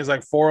someday, it's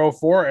like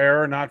 404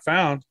 error not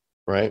found.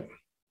 Right.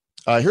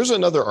 Here's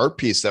another art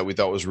piece that we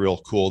thought was real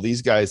cool.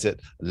 These guys at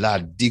La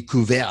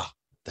Découverte,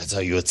 that's how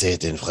you would say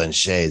it in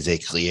French. They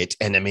create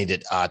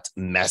animated art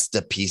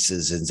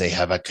masterpieces, and they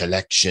have a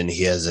collection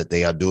here that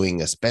they are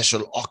doing a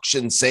special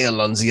auction sale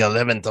on the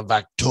 11th of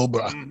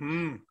October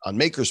on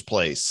Maker's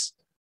Place.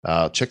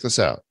 Check this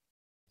out.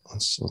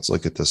 Let's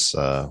look at this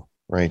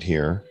right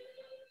here.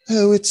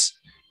 Oh, it's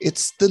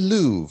the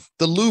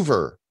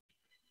Louvre.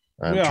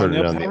 I'm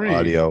turning on the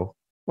audio. I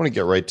want to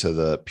get right to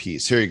the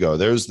piece. Here you go.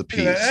 There's the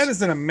piece. That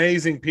is an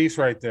amazing piece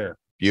right there.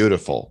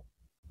 Beautiful.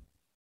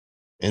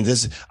 And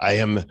I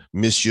am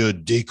Monsieur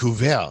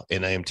Découvert,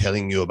 and I am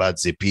telling you about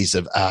the piece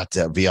of art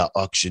that we are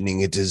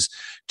auctioning. It is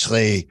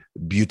très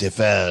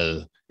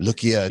beautiful. Look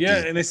here.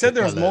 Yeah, and they said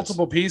there was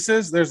multiple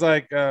pieces. There's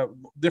like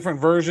different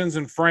versions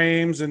and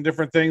frames and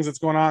different things that's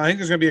going on. I think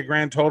there's going to be a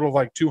grand total of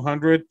like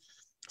 200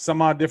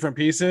 some odd different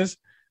pieces.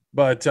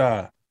 But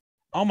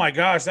oh my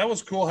gosh, that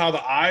was cool how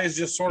the eyes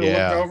just sort of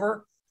looked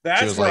over.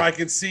 That's where I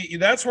could see.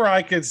 That's where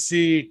I could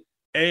see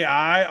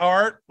AI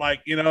art.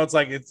 Like it's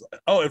like it's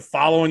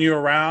following you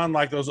around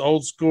like those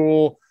old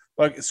school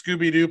like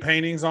Scooby-Doo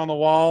paintings on the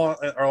wall,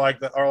 or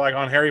like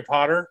on Harry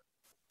Potter.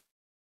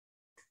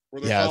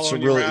 Where they're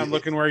following you around,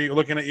 looking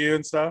at you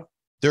and stuff.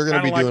 They're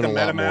going to be doing a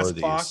lot more of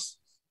these.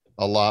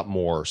 A lot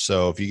more.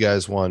 So if you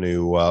guys want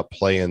to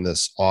play in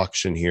this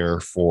auction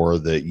here for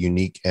the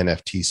unique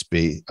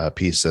NFT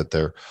piece that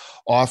they're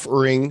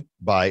offering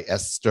by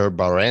Esther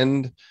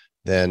Barend,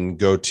 then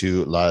go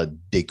to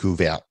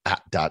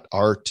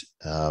ladécouverte.art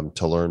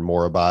to learn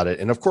more about it.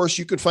 And of course,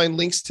 you could find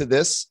links to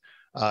this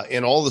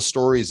and all the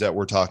stories that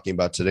we're talking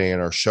about today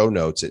in our show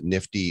notes at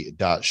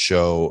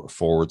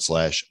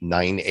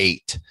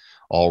nifty.show/98.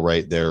 All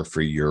right there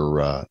for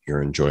your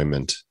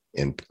enjoyment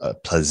and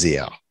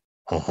plaisir.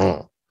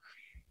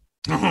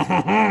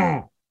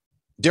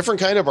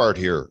 Different kind of art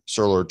here,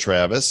 Sir Lord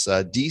Travis.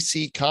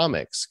 DC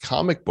Comics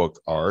comic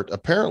book art.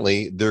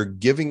 Apparently, they're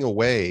giving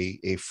away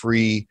a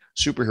free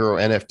superhero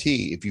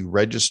NFT if you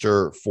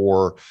register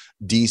for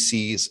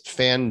DC's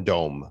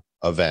Fandom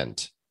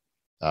event.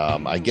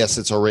 I guess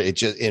it's already.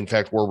 In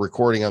fact, we're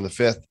recording on the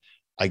 5th.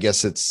 I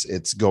guess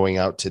it's going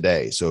out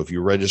today. So if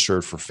you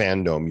registered for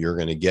Fandom, you're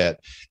going to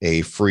get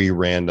a free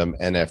random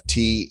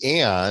NFT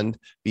and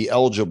be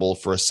eligible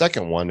for a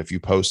second one if you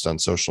post on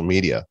social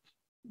media.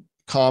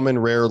 Common,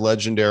 rare,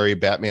 legendary,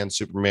 Batman,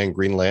 Superman,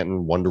 Green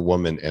Lantern, Wonder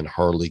Woman, and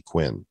Harley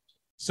Quinn.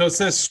 So it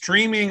says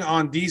streaming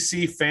on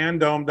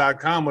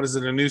DCFandom.com. What is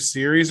it, a new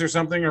series or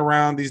something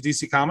around these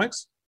DC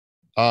comics?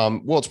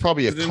 Well, it's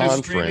probably a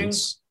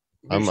conference.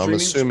 I'm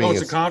assuming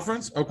it's a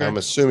conference. Okay. I'm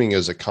assuming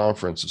it's a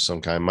conference of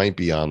some kind. Might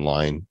be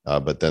online,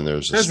 but then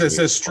there's it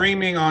says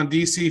streaming on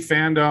DC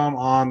Fandom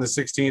on the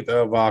 16th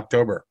of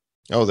October.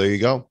 Oh, there you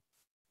go.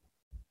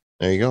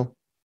 There you go.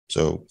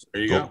 So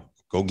there you go.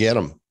 Go get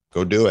them.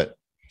 Go do it.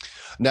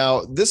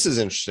 Now, this is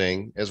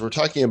interesting as we're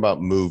talking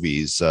about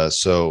movies.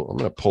 So I'm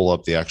going to pull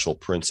up the actual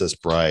Princess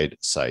Bride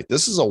site.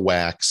 This is a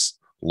wax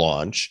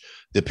launch,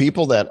 the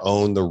people that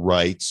own the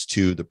rights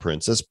to the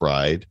Princess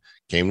Bride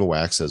came to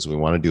Wax, says we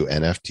want to do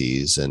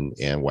NFTs,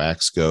 and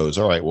Wax goes,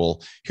 all right,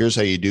 well, here's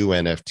how you do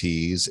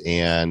NFTs,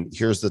 and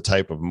here's the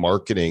type of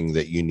marketing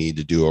that you need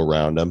to do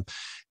around them.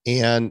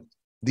 And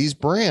these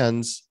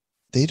brands,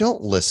 they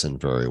don't listen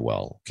very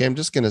well. Okay, I'm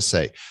just going to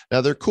say, now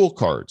they're cool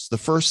cards. The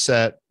first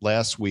set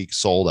last week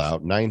sold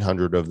out,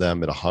 900 of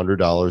them at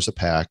 $100 a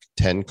pack,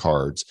 10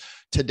 cards.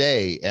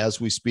 Today,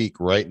 as we speak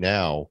right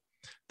now,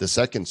 the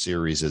second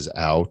series is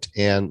out,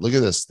 and look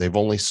at this. They've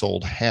only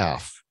sold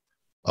half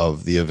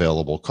of the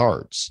available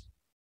cards.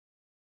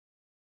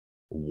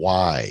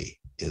 Why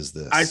is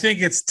this? I think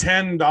it's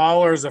 $10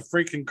 a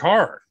freaking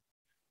card.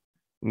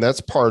 And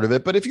that's part of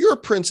it. But if you're a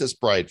Princess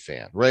Bride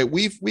fan, right,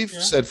 we've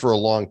said for a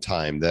long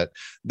time that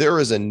there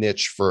is a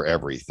niche for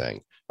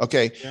everything.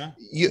 Okay. Yeah.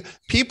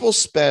 People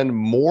spend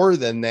more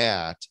than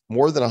that,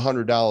 more than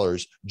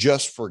 $100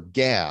 just for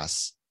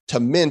gas to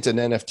mint an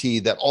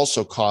NFT that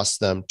also costs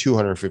them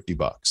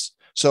 $250.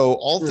 So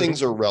all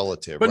things are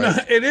relative. But right?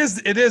 no, it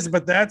is.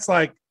 But that's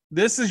like,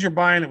 this is you're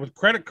buying it with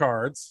credit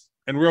cards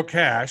and real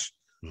cash.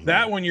 Mm-hmm.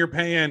 That one you're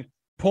paying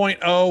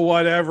 0.0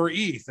 whatever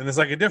ETH, and it's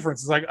like a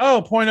difference. It's like,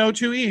 oh,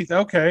 0.02 ETH,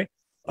 okay,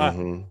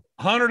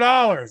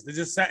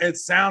 $100. It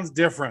sounds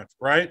different,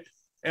 right?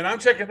 And I'm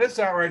checking this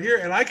out right here,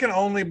 and I can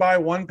only buy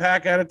one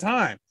pack at a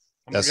time.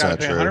 That's not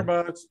true.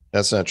 $100.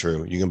 That's not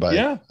true. You can buy.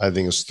 Yeah. I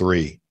think it's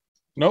 3.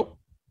 Nope.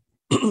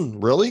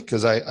 Really?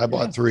 Because I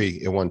bought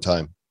 3 at one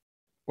time.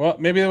 Well,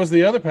 maybe it was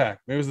the other pack.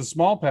 Maybe it was the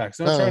small pack.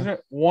 So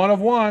one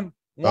of one.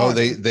 Oh,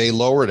 they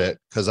lowered it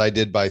because I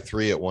did buy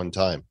 3 at one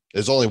time.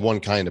 There's only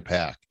one kind of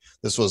pack.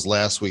 This was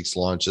last week's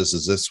launch. This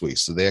is this week.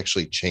 So they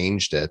actually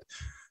changed it.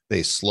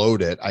 They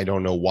slowed it. I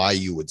don't know why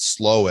you would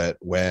slow it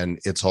when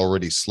it's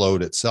already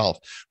slowed itself.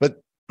 But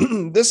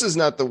this is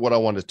not what I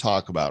wanted to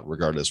talk about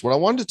regardless. What I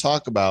wanted to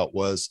talk about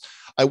was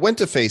I went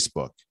to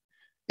Facebook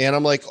and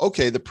I'm like,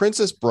 okay, the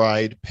Princess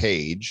Bride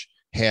page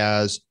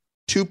has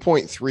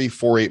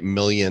 2.348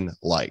 million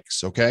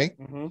likes. Okay.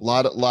 Mm-hmm. A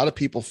lot of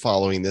people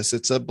following this.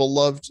 It's a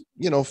beloved,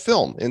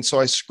 film. And so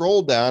I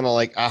scrolled down, I'm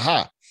like,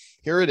 aha,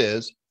 here it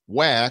is.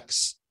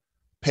 Wax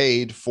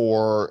paid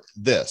for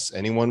this.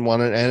 Anyone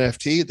want an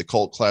NFT? The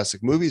cult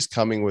classic movies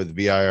coming with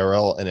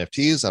VIRL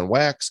NFTs on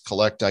Wax.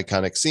 Collect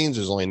iconic scenes.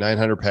 There's only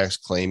 900 packs.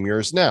 Claim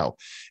yours now.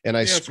 And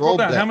I scrolled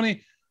down. How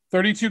many?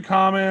 32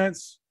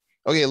 comments.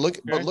 Okay,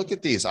 but look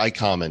at these. I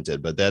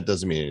commented, but that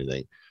doesn't mean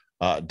anything.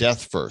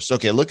 Death first.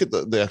 Okay, look at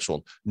the actual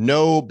one.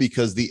 No,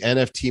 because the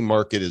NFT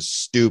market is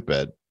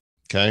stupid.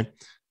 Okay.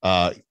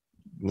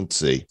 Let's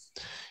see.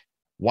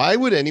 Why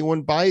would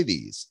anyone buy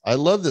these? I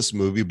love this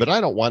movie, but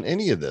I don't want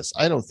any of this.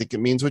 I don't think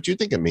it means what you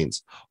think it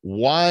means.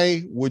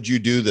 Why would you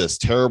do this?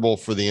 Terrible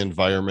for the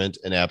environment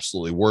and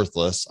absolutely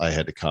worthless. I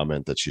had to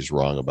comment that she's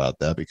wrong about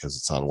that because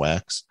it's on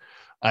Wax.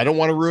 I don't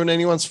want to ruin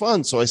anyone's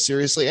fun. So I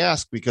seriously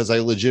ask because I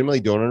legitimately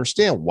don't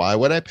understand. Why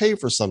would I pay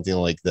for something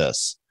like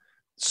this?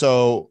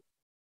 So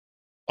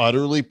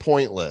utterly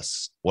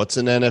pointless. What's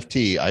an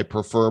NFT? I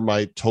prefer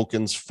my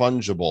tokens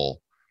fungible.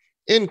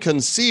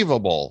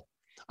 Inconceivable.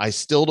 I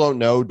still don't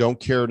know, don't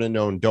care to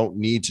know, and don't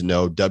need to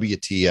know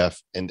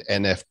WTF and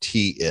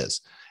NFT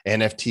is.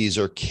 NFTs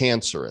are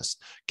cancerous.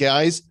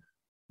 Guys,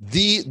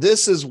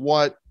 this is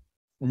what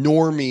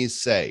normies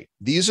say.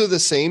 These are the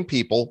same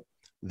people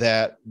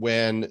that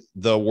when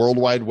the World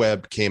Wide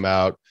Web came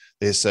out,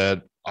 they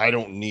said, I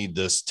don't need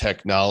this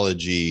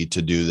technology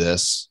to do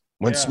this.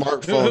 When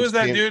smartphones who's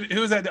that dude?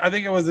 Who's that? I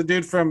think it was the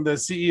dude from the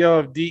CEO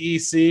of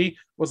DEC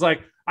was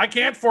like, I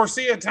can't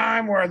foresee a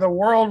time where the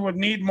world would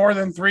need more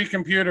than 3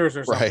 computers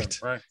or something.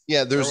 Right.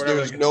 Yeah,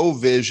 there's no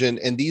vision.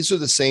 And these are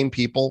the same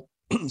people.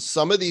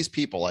 Some of these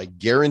people, I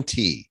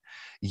guarantee,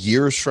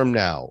 years from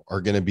now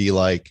are going to be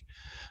like,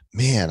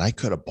 man, I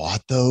could have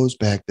bought those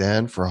back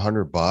then for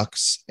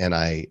 $100 and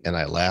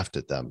I laughed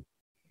at them.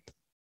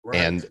 Right.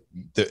 And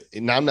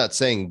I'm not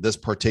saying this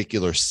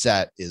particular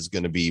set is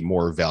going to be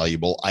more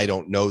valuable. I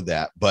don't know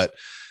that, but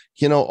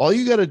all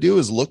you got to do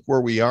is look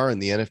where we are in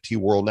the NFT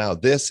world now.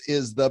 This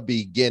is the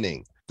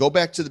beginning. Go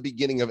back to the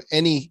beginning of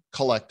any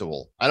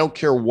collectible. I don't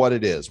care what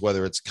it is,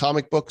 whether it's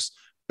comic books,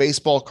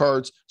 baseball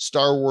cards,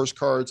 Star Wars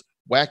cards,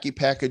 wacky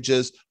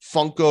packages,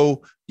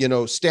 Funko,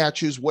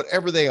 statues,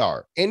 whatever they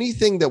are.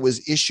 Anything that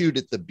was issued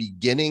at the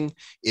beginning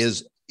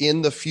is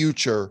in the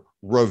future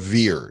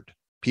revered.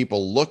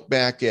 People look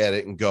back at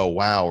it and go,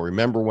 wow,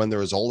 remember when there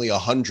was only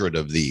 100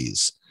 of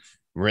these?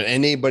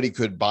 Anybody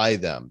could buy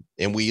them.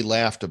 And we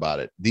laughed about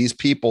it. These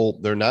people,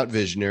 they're not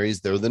visionaries.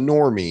 They're the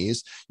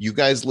normies. You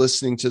guys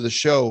listening to the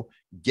show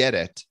get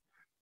it.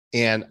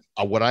 And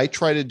what I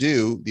try to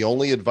do, the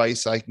only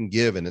advice I can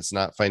give, and it's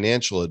not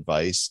financial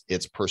advice,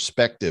 it's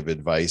perspective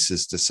advice,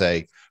 is to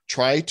say,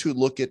 try to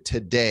look at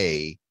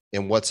today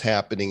and what's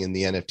happening in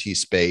the NFT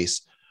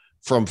space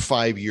from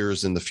 5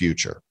 years in the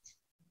future.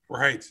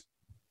 Right.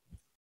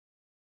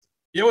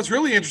 What's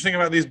really interesting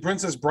about these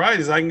Princess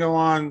Bride is I can go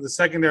on the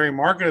secondary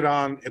market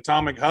on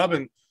Atomic Hub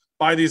and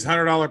buy these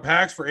 $100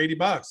 packs for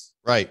 $80.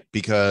 Right.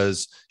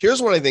 Because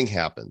here's what I think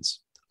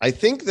happens. I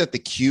think that the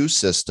queue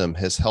system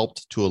has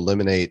helped to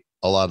eliminate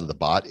a lot of the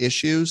bot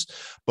issues,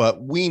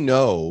 but we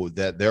know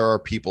that there are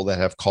people that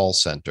have call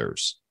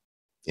centers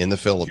in the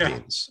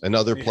Philippines and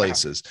other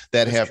places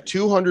that have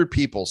 200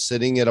 people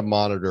sitting at a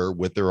monitor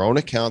with their own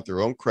account,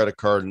 their own credit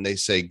card, and they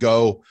say,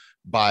 go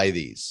buy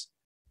these.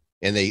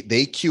 And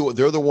they queue.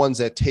 They're the ones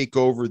that take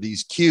over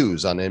these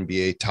queues on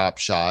NBA Top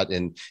Shot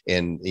and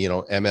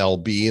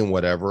MLB and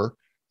whatever.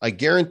 I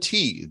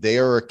guarantee they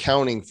are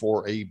accounting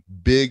for a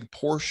big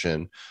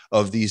portion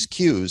of these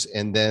queues,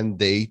 and then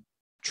they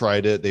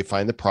find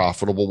the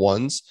profitable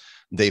ones,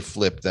 they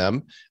flip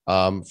them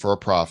for a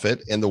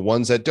profit, and the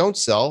ones that don't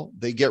sell,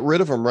 they get rid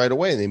of them right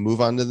away and they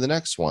move on to the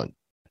next one.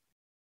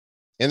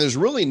 And there's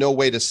really no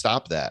way to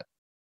stop that.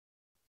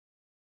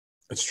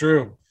 It's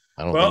true.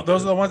 Well,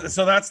 those are the ones.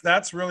 So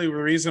that's really the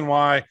reason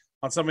why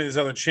on some of these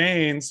other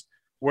chains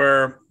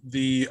where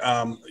the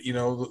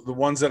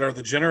ones that are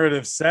the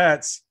generative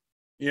sets,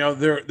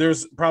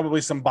 there's probably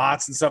some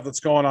bots and stuff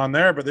that's going on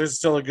there, but there's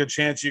still a good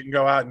chance you can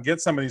go out and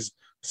get some of these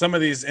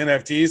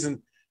NFTs. And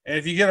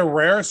if you get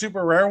a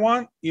super rare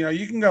one,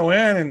 you can go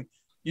in and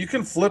you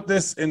can flip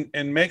this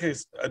and make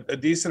a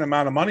decent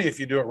amount of money if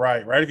you do it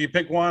right. If you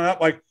pick one up,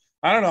 like,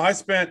 I don't know, I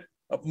spent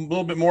a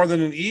little bit more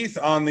than an ETH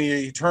on the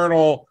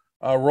Eternal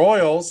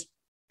Royals.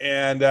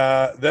 And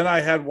then I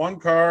had one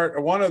of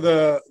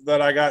that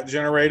I got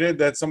generated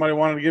that somebody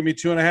wanted to give me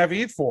 2.5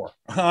 ETH for.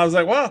 I was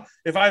like, well,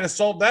 if I had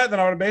sold that, then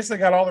I would have basically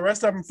got all the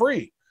rest of them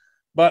free.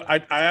 But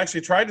I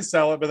actually tried to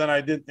sell it, but then I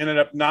ended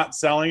up not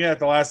selling it at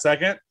the last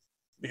second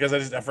because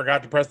I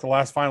forgot to press the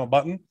last final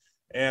button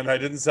and I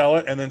didn't sell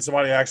it. And then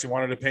somebody actually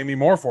wanted to pay me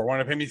more for it,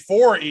 wanted to pay me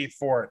 4 ETH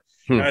for it.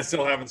 And I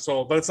still haven't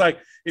sold. But it's like,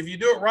 if you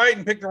do it right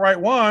and pick the right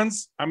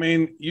ones, I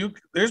mean,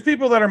 there's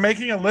people that are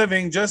making a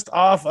living just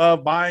off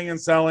of buying and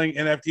selling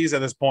NFTs at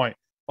this point.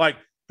 Like,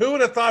 who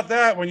would have thought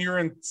that when you were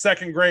in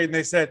second grade and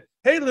they said,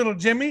 hey, little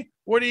Jimmy,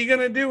 what are you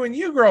going to do when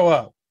you grow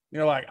up?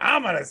 You're like,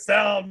 I'm going to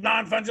sell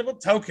non-fungible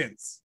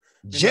tokens.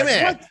 Jimmy.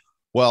 Like,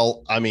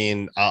 well, I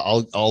mean,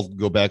 I'll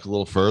go back a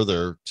little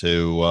further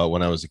to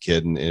when I was a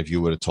kid. And if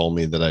you would have told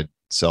me that I'd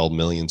sell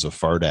millions of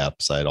fart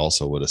apps, I'd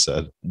also would have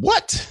said,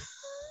 what?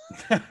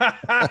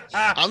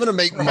 I'm going to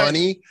make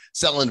money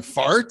selling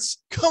farts.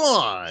 Come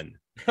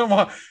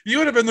on. You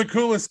would have been the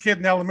coolest kid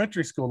in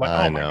elementary school. Like,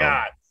 oh my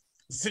God.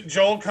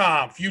 Joel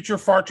Comm, future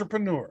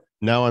fartrepreneur.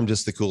 Now I'm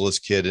just the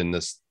coolest kid in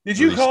this. Did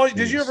you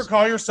ever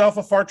call yourself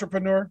a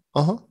fartrepreneur?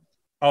 Uh-huh.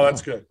 Oh,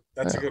 that's good.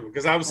 That's a good one.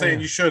 Because I was saying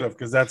you should have,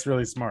 because that's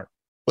really smart.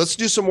 Let's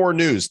do some more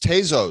news.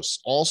 Tezos,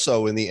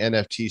 also in the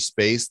NFT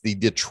space, the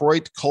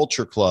Detroit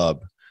Culture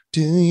Club.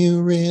 Do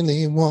you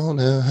really want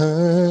to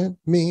hurt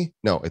me?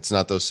 No, it's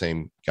not those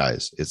same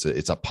guys.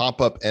 It's a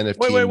pop-up NFT.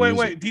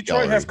 Wait. Detroit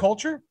gallery. Has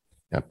culture?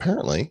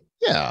 Apparently.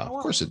 Yeah, of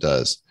course it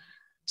does.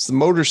 It's the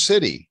Motor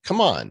City. Come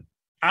on.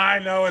 I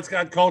know it's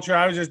got culture.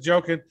 I was just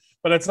joking.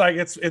 But it's like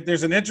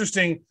there's an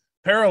interesting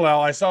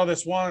parallel. I saw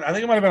this one. I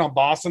think it might have been on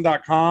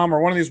Boston.com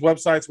or one of these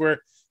websites where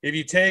if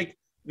you take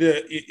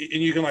and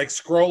you can like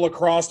scroll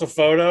across the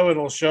photo,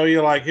 it'll show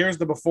you like, here's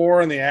the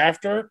before and the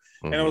after.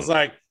 And it was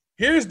like,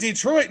 here's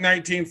Detroit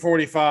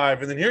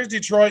 1945, and then here's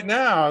Detroit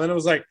now. And then it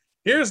was like,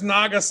 here's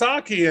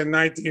Nagasaki in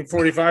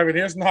 1945, and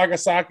here's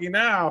Nagasaki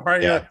now,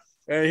 right? Yeah.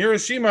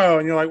 Hiroshima,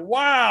 and you're like,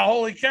 wow,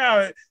 holy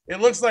cow! It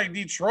looks like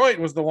Detroit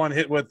was the one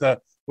hit with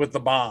the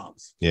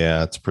bombs.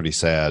 Yeah, it's pretty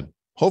sad.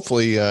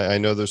 Hopefully, I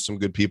know there's some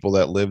good people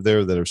that live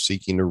there that are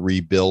seeking to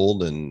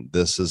rebuild, and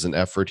this is an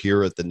effort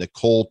here at the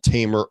Nicole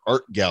Tamer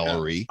Art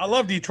Gallery. Yeah. I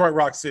love Detroit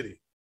Rock City.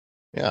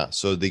 Yeah,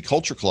 so the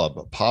Culture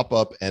Club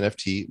pop-up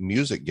NFT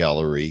music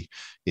gallery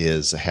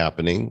is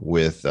happening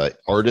with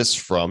artists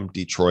from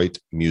Detroit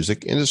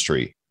music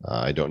industry.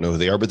 I don't know who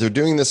they are, but they're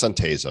doing this on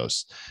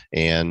Tezos,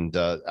 and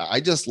I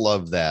just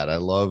love that. I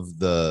love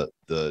the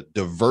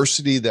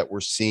diversity that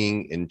we're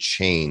seeing in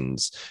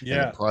chains. Yeah,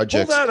 and the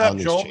projects. Pull that up,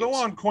 Joel. Chains. Go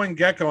on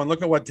CoinGecko and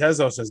look at what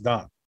Tezos has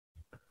done.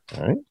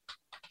 All right,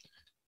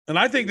 and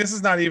I think this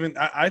is not even.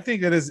 I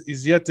think it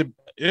is yet to.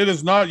 It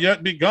has not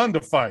yet begun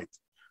to fight.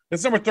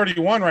 It's number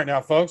 31 right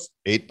now, folks.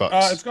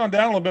 $8. It's gone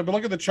down a little bit, but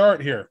look at the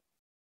chart here.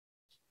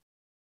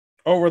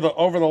 Over the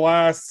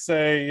last,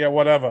 say,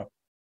 whatever.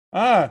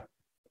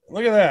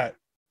 Look at that.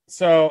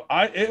 So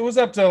it was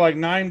up to like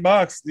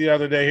 $9 the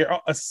other day here.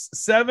 A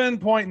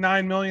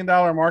 $7.9 million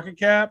market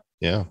cap.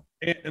 Yeah.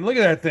 And look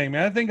at that thing,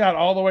 man. That thing got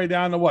all the way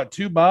down to what,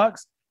 $2?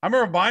 I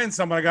remember buying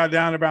some when I got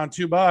down to around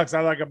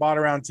 $2. I bought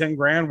around 10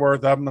 grand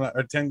worth of them,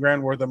 or 10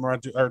 grand worth of them,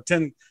 or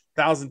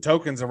 10,000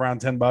 tokens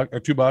around $10 or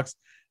 $2.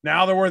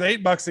 Now they're worth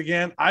 $8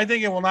 again. I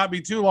think it will not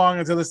be too long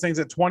until this thing's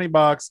at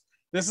 $20.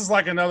 This is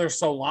like another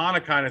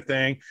Solana kind of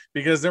thing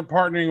because they're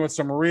partnering with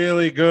some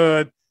really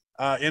good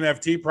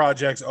NFT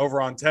projects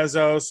over on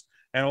Tezos,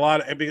 and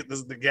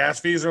the gas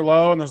fees are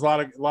low, and there's a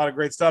lot of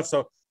great stuff.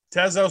 So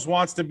Tezos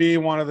wants to be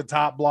one of the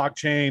top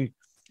blockchain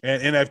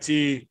and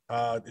NFT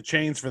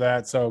chains for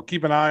that. So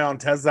keep an eye on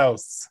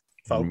Tezos,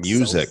 folks.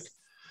 Music.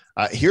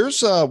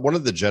 Here's one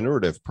of the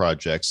generative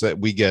projects that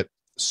we get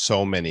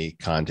so many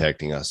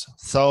contacting us.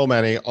 So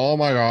many. Oh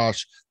my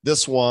gosh.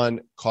 This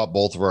one caught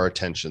both of our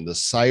attention. The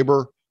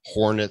Cyber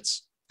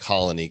Hornets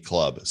Colony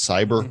Club,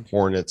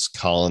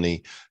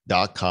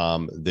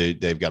 cyberhornetscolony.com.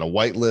 They've got a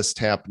whitelist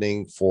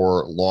happening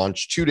for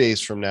launch 2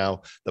 days from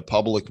now, the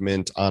public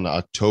mint on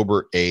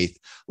October 8th.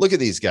 Look at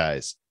these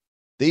guys.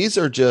 These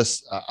are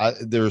just,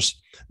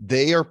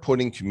 they are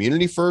putting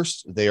community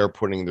first. They are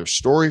putting their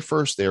story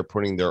first. They are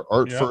putting their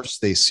art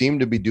first. They seem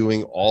to be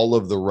doing all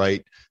of the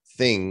right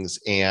things.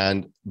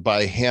 And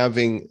by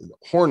having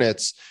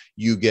Hornets,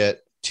 you get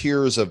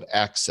tiers of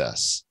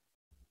access.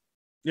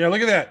 Yeah,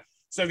 look at that.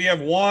 So if you have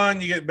 1,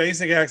 you get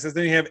basic access.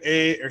 Then you have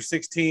 8 or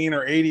 16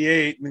 or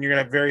 88, and then you're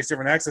gonna have various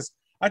different access.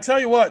 I tell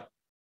you what,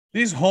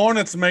 these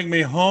Hornets make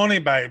me horny,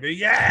 baby.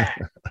 Yeah.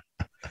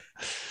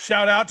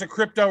 Shout out to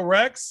Crypto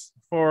Rex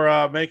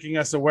for making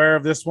us aware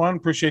of this one.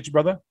 Appreciate you,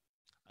 brother.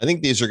 I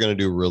think these are going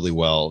to do really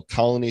well.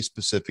 Colony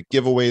specific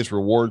giveaways,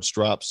 rewards,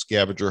 drops,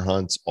 scavenger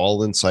hunts,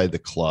 all inside the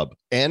club.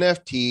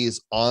 NFTs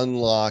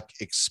unlock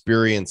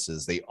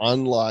experiences. They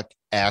unlock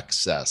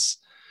access.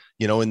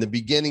 You know, in the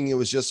beginning, it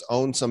was just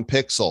own some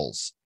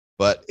pixels,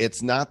 but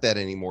it's not that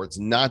anymore. It's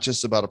not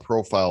just about a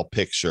profile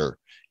picture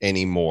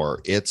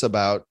anymore. It's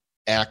about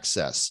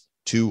access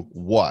to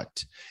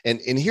what?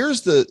 And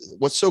here's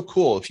what's so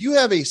cool. If you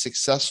have a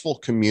successful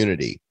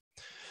community,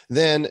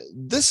 then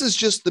this is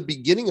just the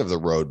beginning of the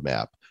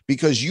roadmap,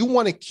 because you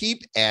want to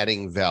keep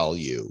adding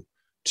value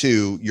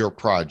to your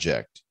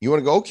project. You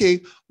want to go,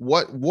 okay,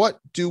 what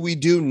do we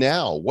do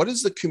now? What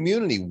does the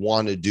community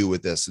want to do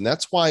with this? And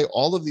that's why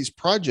all of these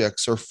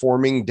projects are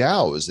forming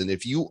DAOs. And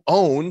if you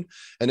own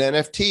an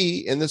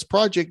NFT in this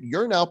project,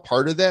 you're now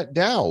part of that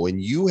DAO,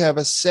 and you have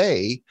a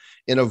say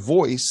and a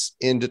voice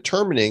in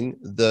determining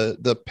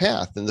the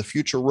path and the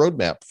future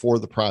roadmap for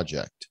the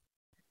project.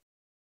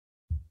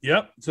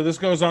 Yep. So this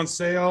goes on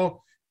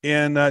sale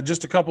in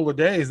just a couple of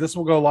days. This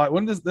will go live.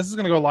 This is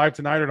going to go live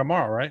tonight or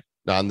tomorrow, right?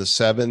 On the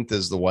 7th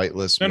is the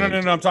whitelist. No.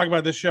 I'm talking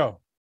about this show.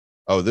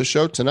 Oh, this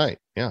show tonight.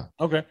 Yeah.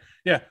 Okay.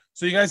 Yeah.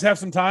 So you guys have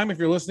some time if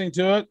you're listening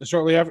to it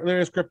shortly after.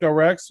 There's Crypto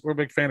Rex. We're a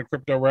big fan of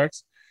Crypto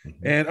Rex.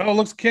 Mm-hmm. And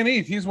looks Ken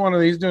Eve. He's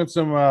doing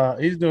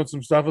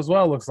some stuff as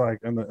well. Looks like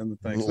in the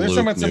thing. So there's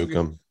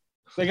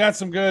they got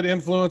some good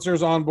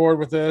influencers on board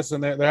with this,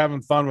 and they're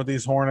having fun with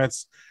these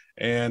Hornets.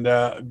 And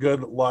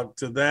good luck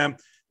to them.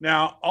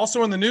 Now,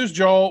 also in the news,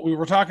 Joel, we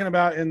were talking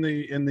about in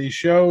the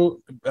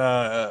show,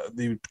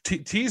 the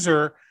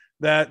teaser,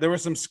 that there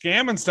was some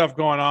scamming stuff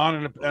going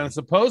on, and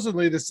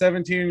supposedly the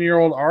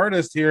 17-year-old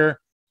artist here,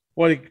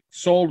 he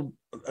sold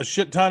a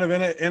shit ton of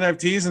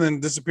NFTs and then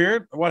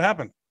disappeared. What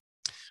happened?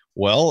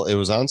 Well, it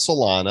was on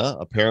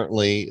Solana.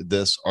 Apparently,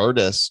 this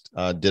artist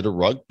did a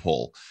rug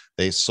pull.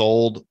 They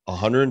sold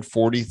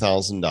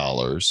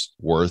 $140,000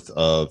 worth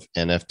of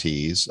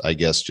NFTs, I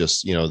guess,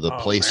 just the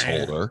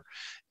placeholder,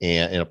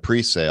 and in a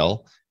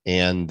pre-sale,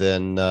 and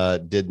then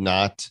did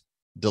not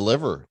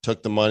deliver,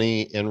 took the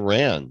money and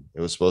ran.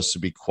 It was supposed to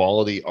be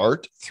quality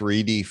art,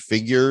 3D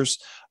figures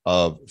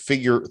of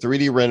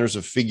 3D renders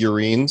of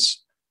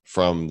figurines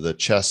from the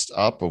chest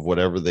up of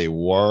whatever they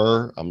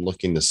were. I'm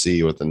looking to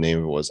see what the name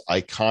of it was.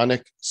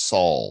 Iconic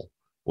Sol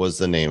was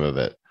the name of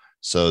it.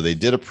 So they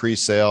did a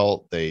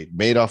pre-sale, they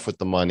made off with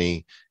the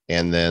money,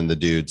 and then the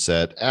dude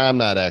said, I'm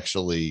not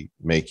actually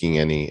making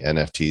any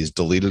NFTs,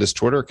 deleted his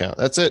Twitter account.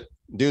 That's it.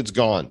 Dude's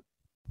gone.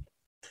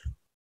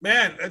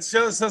 Man, it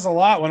says a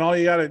lot when all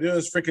you got to do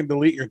is freaking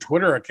delete your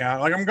Twitter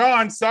account. Like, I'm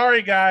gone.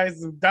 Sorry,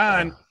 guys. I'm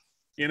done.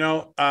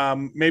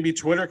 Maybe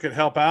Twitter could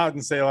help out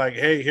and say, like,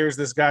 hey, here's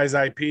this guy's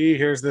IP.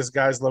 Here's this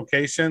guy's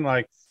location.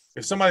 Like,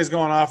 if somebody's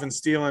going off and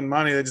stealing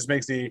money, that just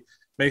makes the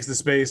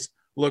space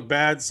look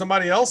bad.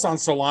 Somebody else on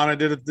Solana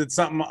did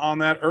something on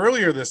that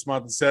earlier this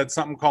month and said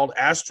something called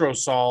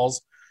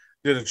Astrosols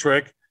did a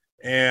trick.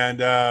 And,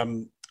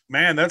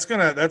 man, that's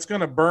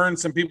gonna burn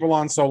some people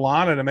on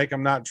Solana to make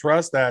them not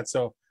trust that.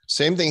 So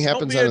same thing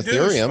happens on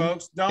Ethereum.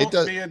 Folks.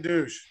 Don't be a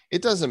douche.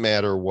 It doesn't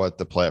matter what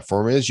the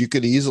platform is. You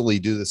could easily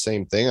do the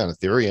same thing on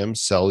Ethereum,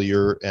 sell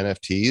your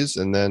NFTs,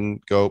 and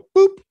then go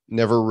boop,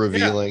 never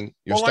revealing.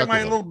 Yeah. Well,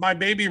 like my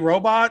baby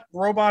robot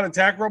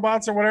attack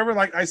robots or whatever.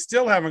 Like, I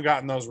still haven't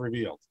gotten those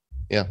revealed.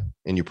 Yeah,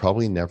 and you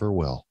probably never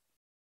will.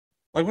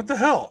 Like, what the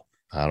hell?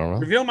 I don't know.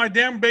 Reveal my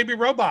damn baby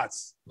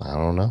robots. I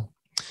don't know.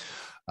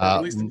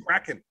 At least the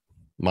Kraken.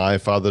 My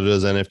father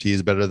does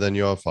NFTs better than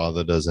your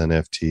father does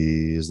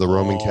NFTs. The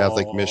Roman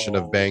Catholic Mission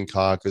of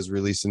Bangkok is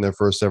releasing their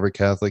first ever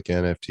Catholic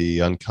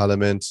NFT on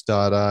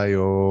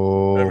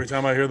Calaments.io. Every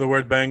time I hear the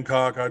word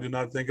Bangkok, I do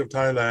not think of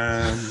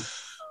Thailand.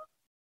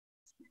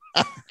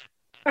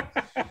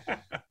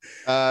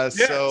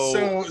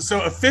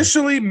 So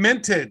officially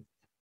minted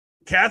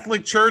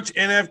Catholic Church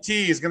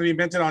NFT is going to be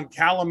minted on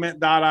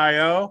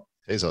Calumet.io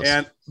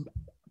and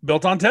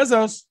built on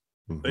Tezos.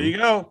 Mm-hmm. There you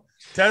go.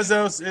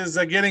 Tezos is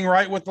getting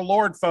right with the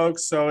Lord,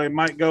 folks. So it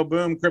might go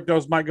boom.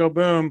 Cryptos might go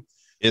boom.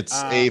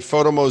 It's a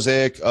photo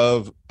mosaic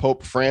of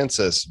Pope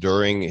Francis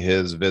during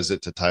his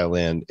visit to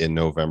Thailand in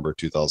November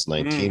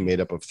 2019,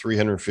 made up of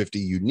 350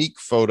 unique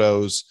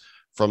photos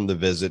from the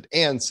visit,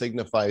 and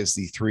signifies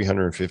the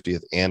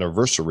 350th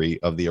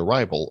anniversary of the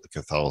arrival of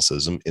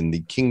Catholicism in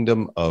the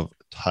Kingdom of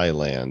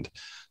Thailand.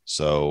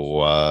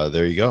 So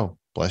there you go.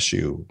 Bless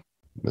you,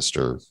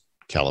 Mr.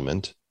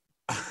 Calamint.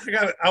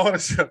 I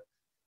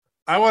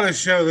want to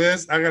show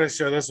this. I got to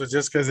show this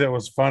just because it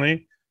was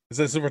funny.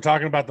 Since we're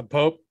talking about the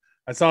Pope,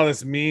 I saw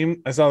this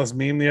meme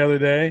the other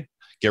day.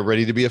 Get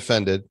ready to be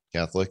offended,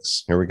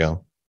 Catholics. Here we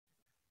go.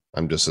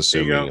 I'm just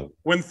assuming.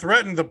 When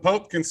threatened, the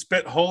Pope can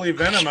spit holy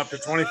venom up to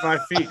 25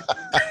 feet.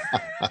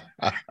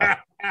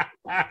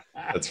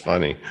 That's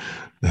funny.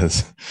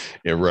 That's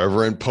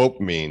irreverent Pope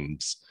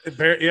memes.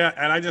 Yeah,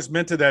 and I just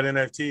minted that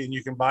NFT, and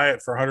you can buy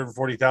it for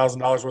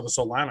 $140,000 worth of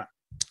Solana.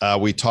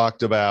 We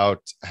talked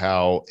about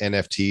how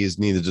NFTs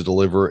needed to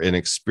deliver an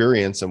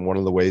experience, and one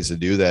of the ways to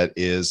do that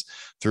is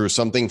through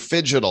something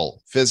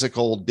physical,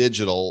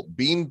 digital,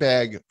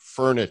 beanbag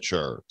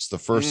furniture. It's the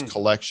first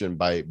collection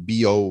by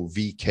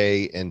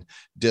BOVK and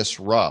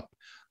Disrupt,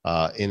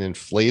 an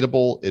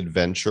inflatable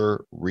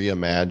adventure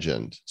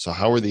reimagined. So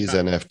how are these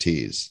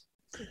NFTs?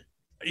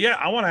 Yeah,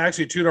 I want to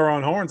actually toot our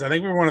own horns. I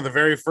think we were one of the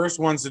very first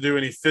ones to do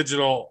any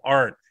digital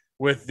art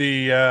with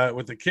the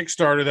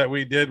Kickstarter that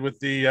we did with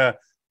the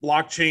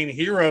Blockchain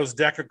Heroes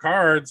deck of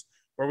cards,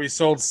 where we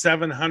sold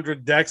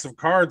 700 decks of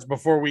cards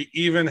before we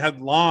even had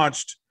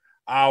launched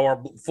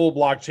our full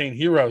Blockchain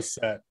Heroes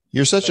set.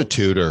 You're such a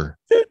tutor.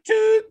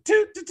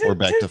 We're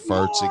back to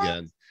farts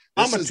again.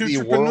 I'm a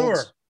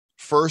tutorpreneur.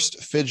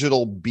 First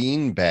digital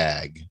bean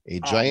bag, a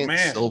giant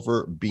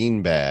silver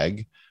bean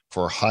bag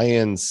for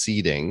high-end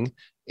seating.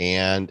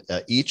 And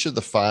each of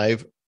the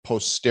 5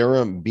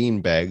 Posterum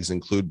bean bags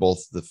include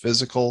both the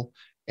physical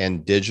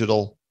and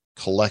digital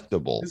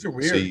collectible. These are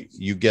weird. So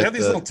you get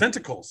these little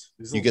tentacles.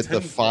 You get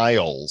the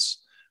files,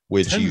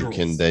 which you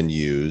can then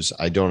use.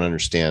 I don't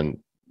understand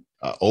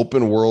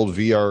open world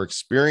VR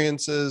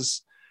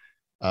experiences.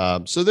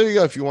 So there you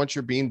go. If you want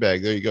your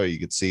beanbag, there you go. You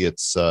can see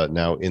it's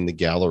now in the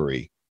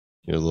gallery.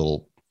 Your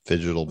little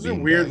digital. Those are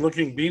weird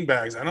looking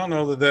beanbags. I don't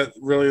know that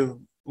really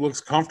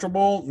looks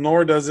comfortable,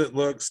 nor does it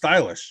look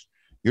stylish.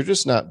 You're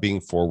just not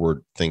being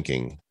forward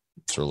thinking.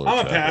 I'm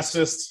a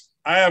pacifist.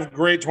 I have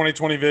great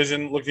 2020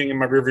 vision looking in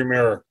my rearview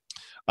mirror.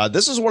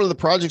 This is one of the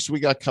projects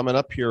we got coming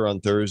up here on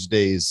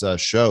Thursday's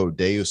show,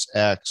 Deus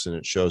Ex, and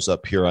it shows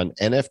up here on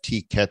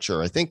NFT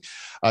Catcher. I think,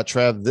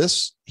 Trav,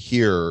 this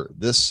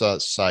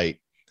site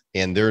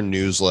and their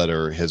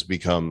newsletter has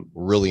become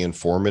really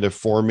informative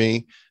for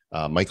me.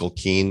 Michael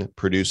Keene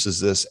produces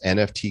this,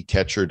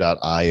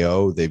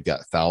 nftcatcher.io. They've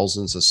got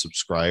thousands of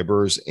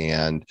subscribers,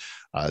 and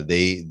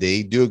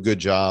they do a good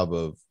job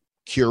of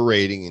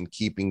curating and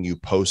keeping you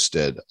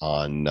posted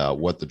on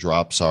what the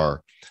drops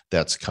are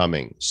that's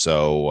coming.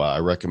 So I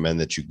recommend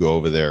that you go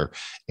over there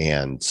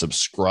and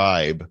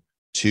subscribe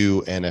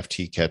to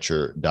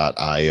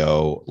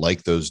nftcatcher.io,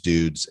 like those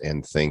dudes,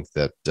 and think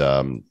that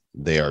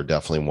they are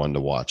definitely one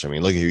to watch. I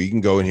mean, look here, you can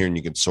go in here and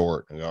you can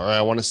sort and go, all right,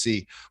 I want to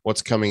see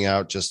what's coming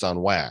out just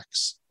on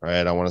Wax,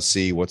 right? I want to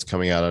see what's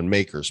coming out on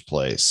Maker's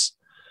Place.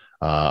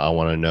 I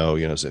want to know,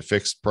 is it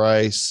fixed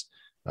price?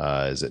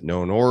 Is it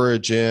known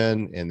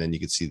origin? And then you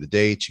can see the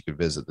dates. You can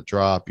visit the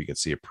drop. You can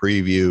see a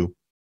preview.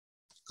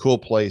 Cool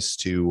place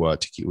to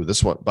keep with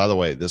this one. By the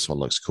way, this one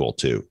looks cool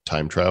too.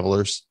 Time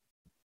Travelers.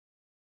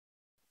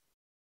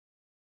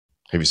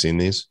 Have you seen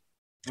these?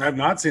 I have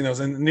not seen those,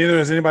 and neither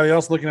has anybody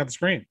else looking at the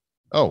screen.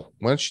 Oh,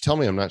 why don't you tell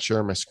me I'm not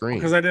sharing my screen?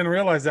 Because I didn't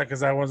realize that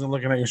because I wasn't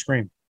looking at your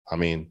screen. I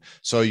mean,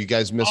 so you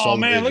guys missed all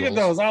the visuals. Look at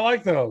those. I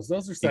like those.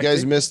 Those are sexy. You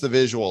guys missed the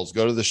visuals.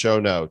 Go to the show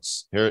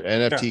notes here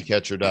at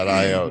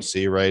nftcatcher.io.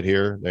 See right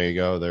here. There you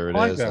go. There it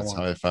is. That's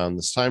how I found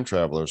this Time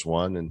Travelers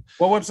one. And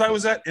what website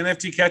was that?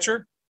 NFT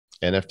Catcher?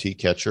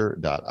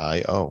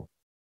 nftcatcher.io.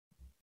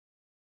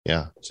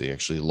 Yeah. So you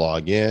actually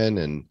log in,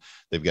 and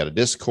they've got a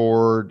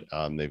Discord.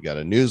 They've got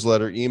a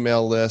newsletter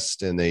email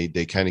list, and they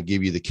kind of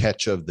give you the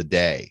catch of the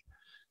day.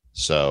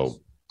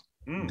 So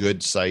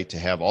good site to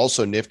have.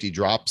 Also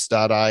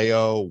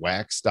niftydrops.io,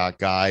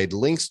 wax.guide,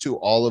 links to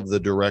all of the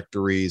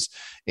directories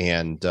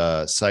and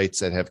sites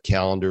that have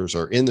calendars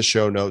are in the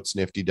show notes.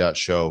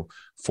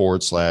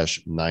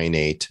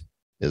 nifty.show/98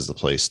 is the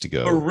place to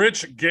go. The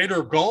Rich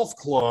Gator Golf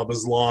Club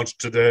is launched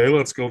today.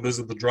 Let's go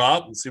visit the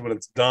drop and see what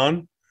it's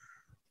done.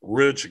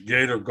 Rich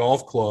Gator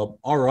Golf Club.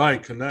 All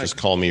right, connect. Just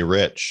call me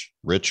Rich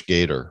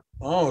Gator.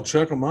 Oh,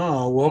 check them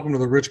out. Welcome to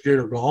the Rich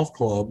Gator Golf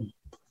Club.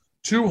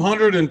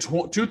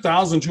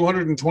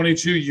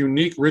 2,222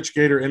 unique Rich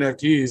Gator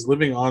NFTs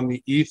living on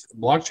the ETH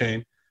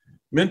blockchain.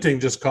 Minting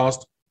just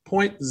cost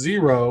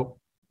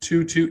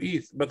 0.022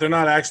 ETH, but they're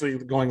not actually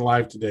going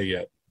live today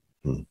yet.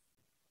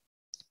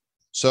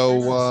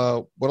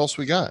 So what else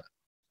we got?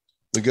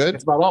 We good?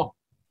 That's about all.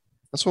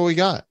 That's what we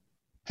got.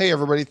 Hey,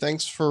 everybody.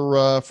 Thanks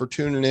for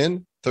tuning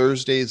in.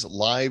 Thursday's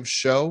live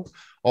show.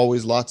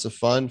 Always lots of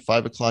fun.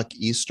 5:00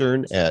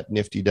 Eastern at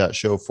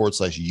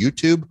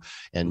nifty.show/YouTube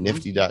and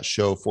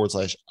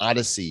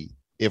nifty.show/Odyssey.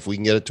 If we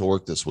can get it to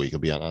work this week, it'll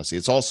be on Odyssey.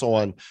 It's also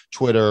on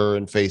Twitter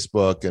and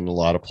Facebook and a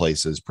lot of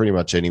places. Pretty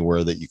much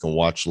anywhere that you can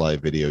watch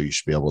live video, you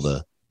should be able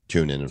to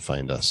tune in and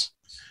find us.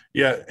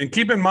 Yeah, and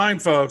keep in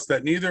mind, folks,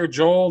 that neither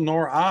Joel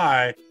nor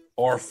I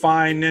are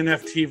fine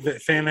NFT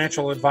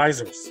financial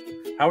advisors.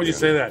 How would you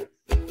say that?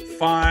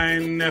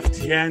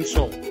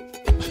 Financial.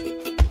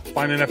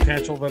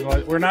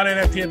 We're not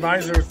NFT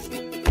advisors.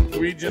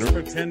 we just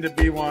pretend to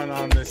be one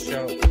on this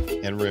show.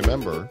 And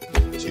remember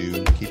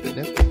to keep it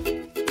nifty.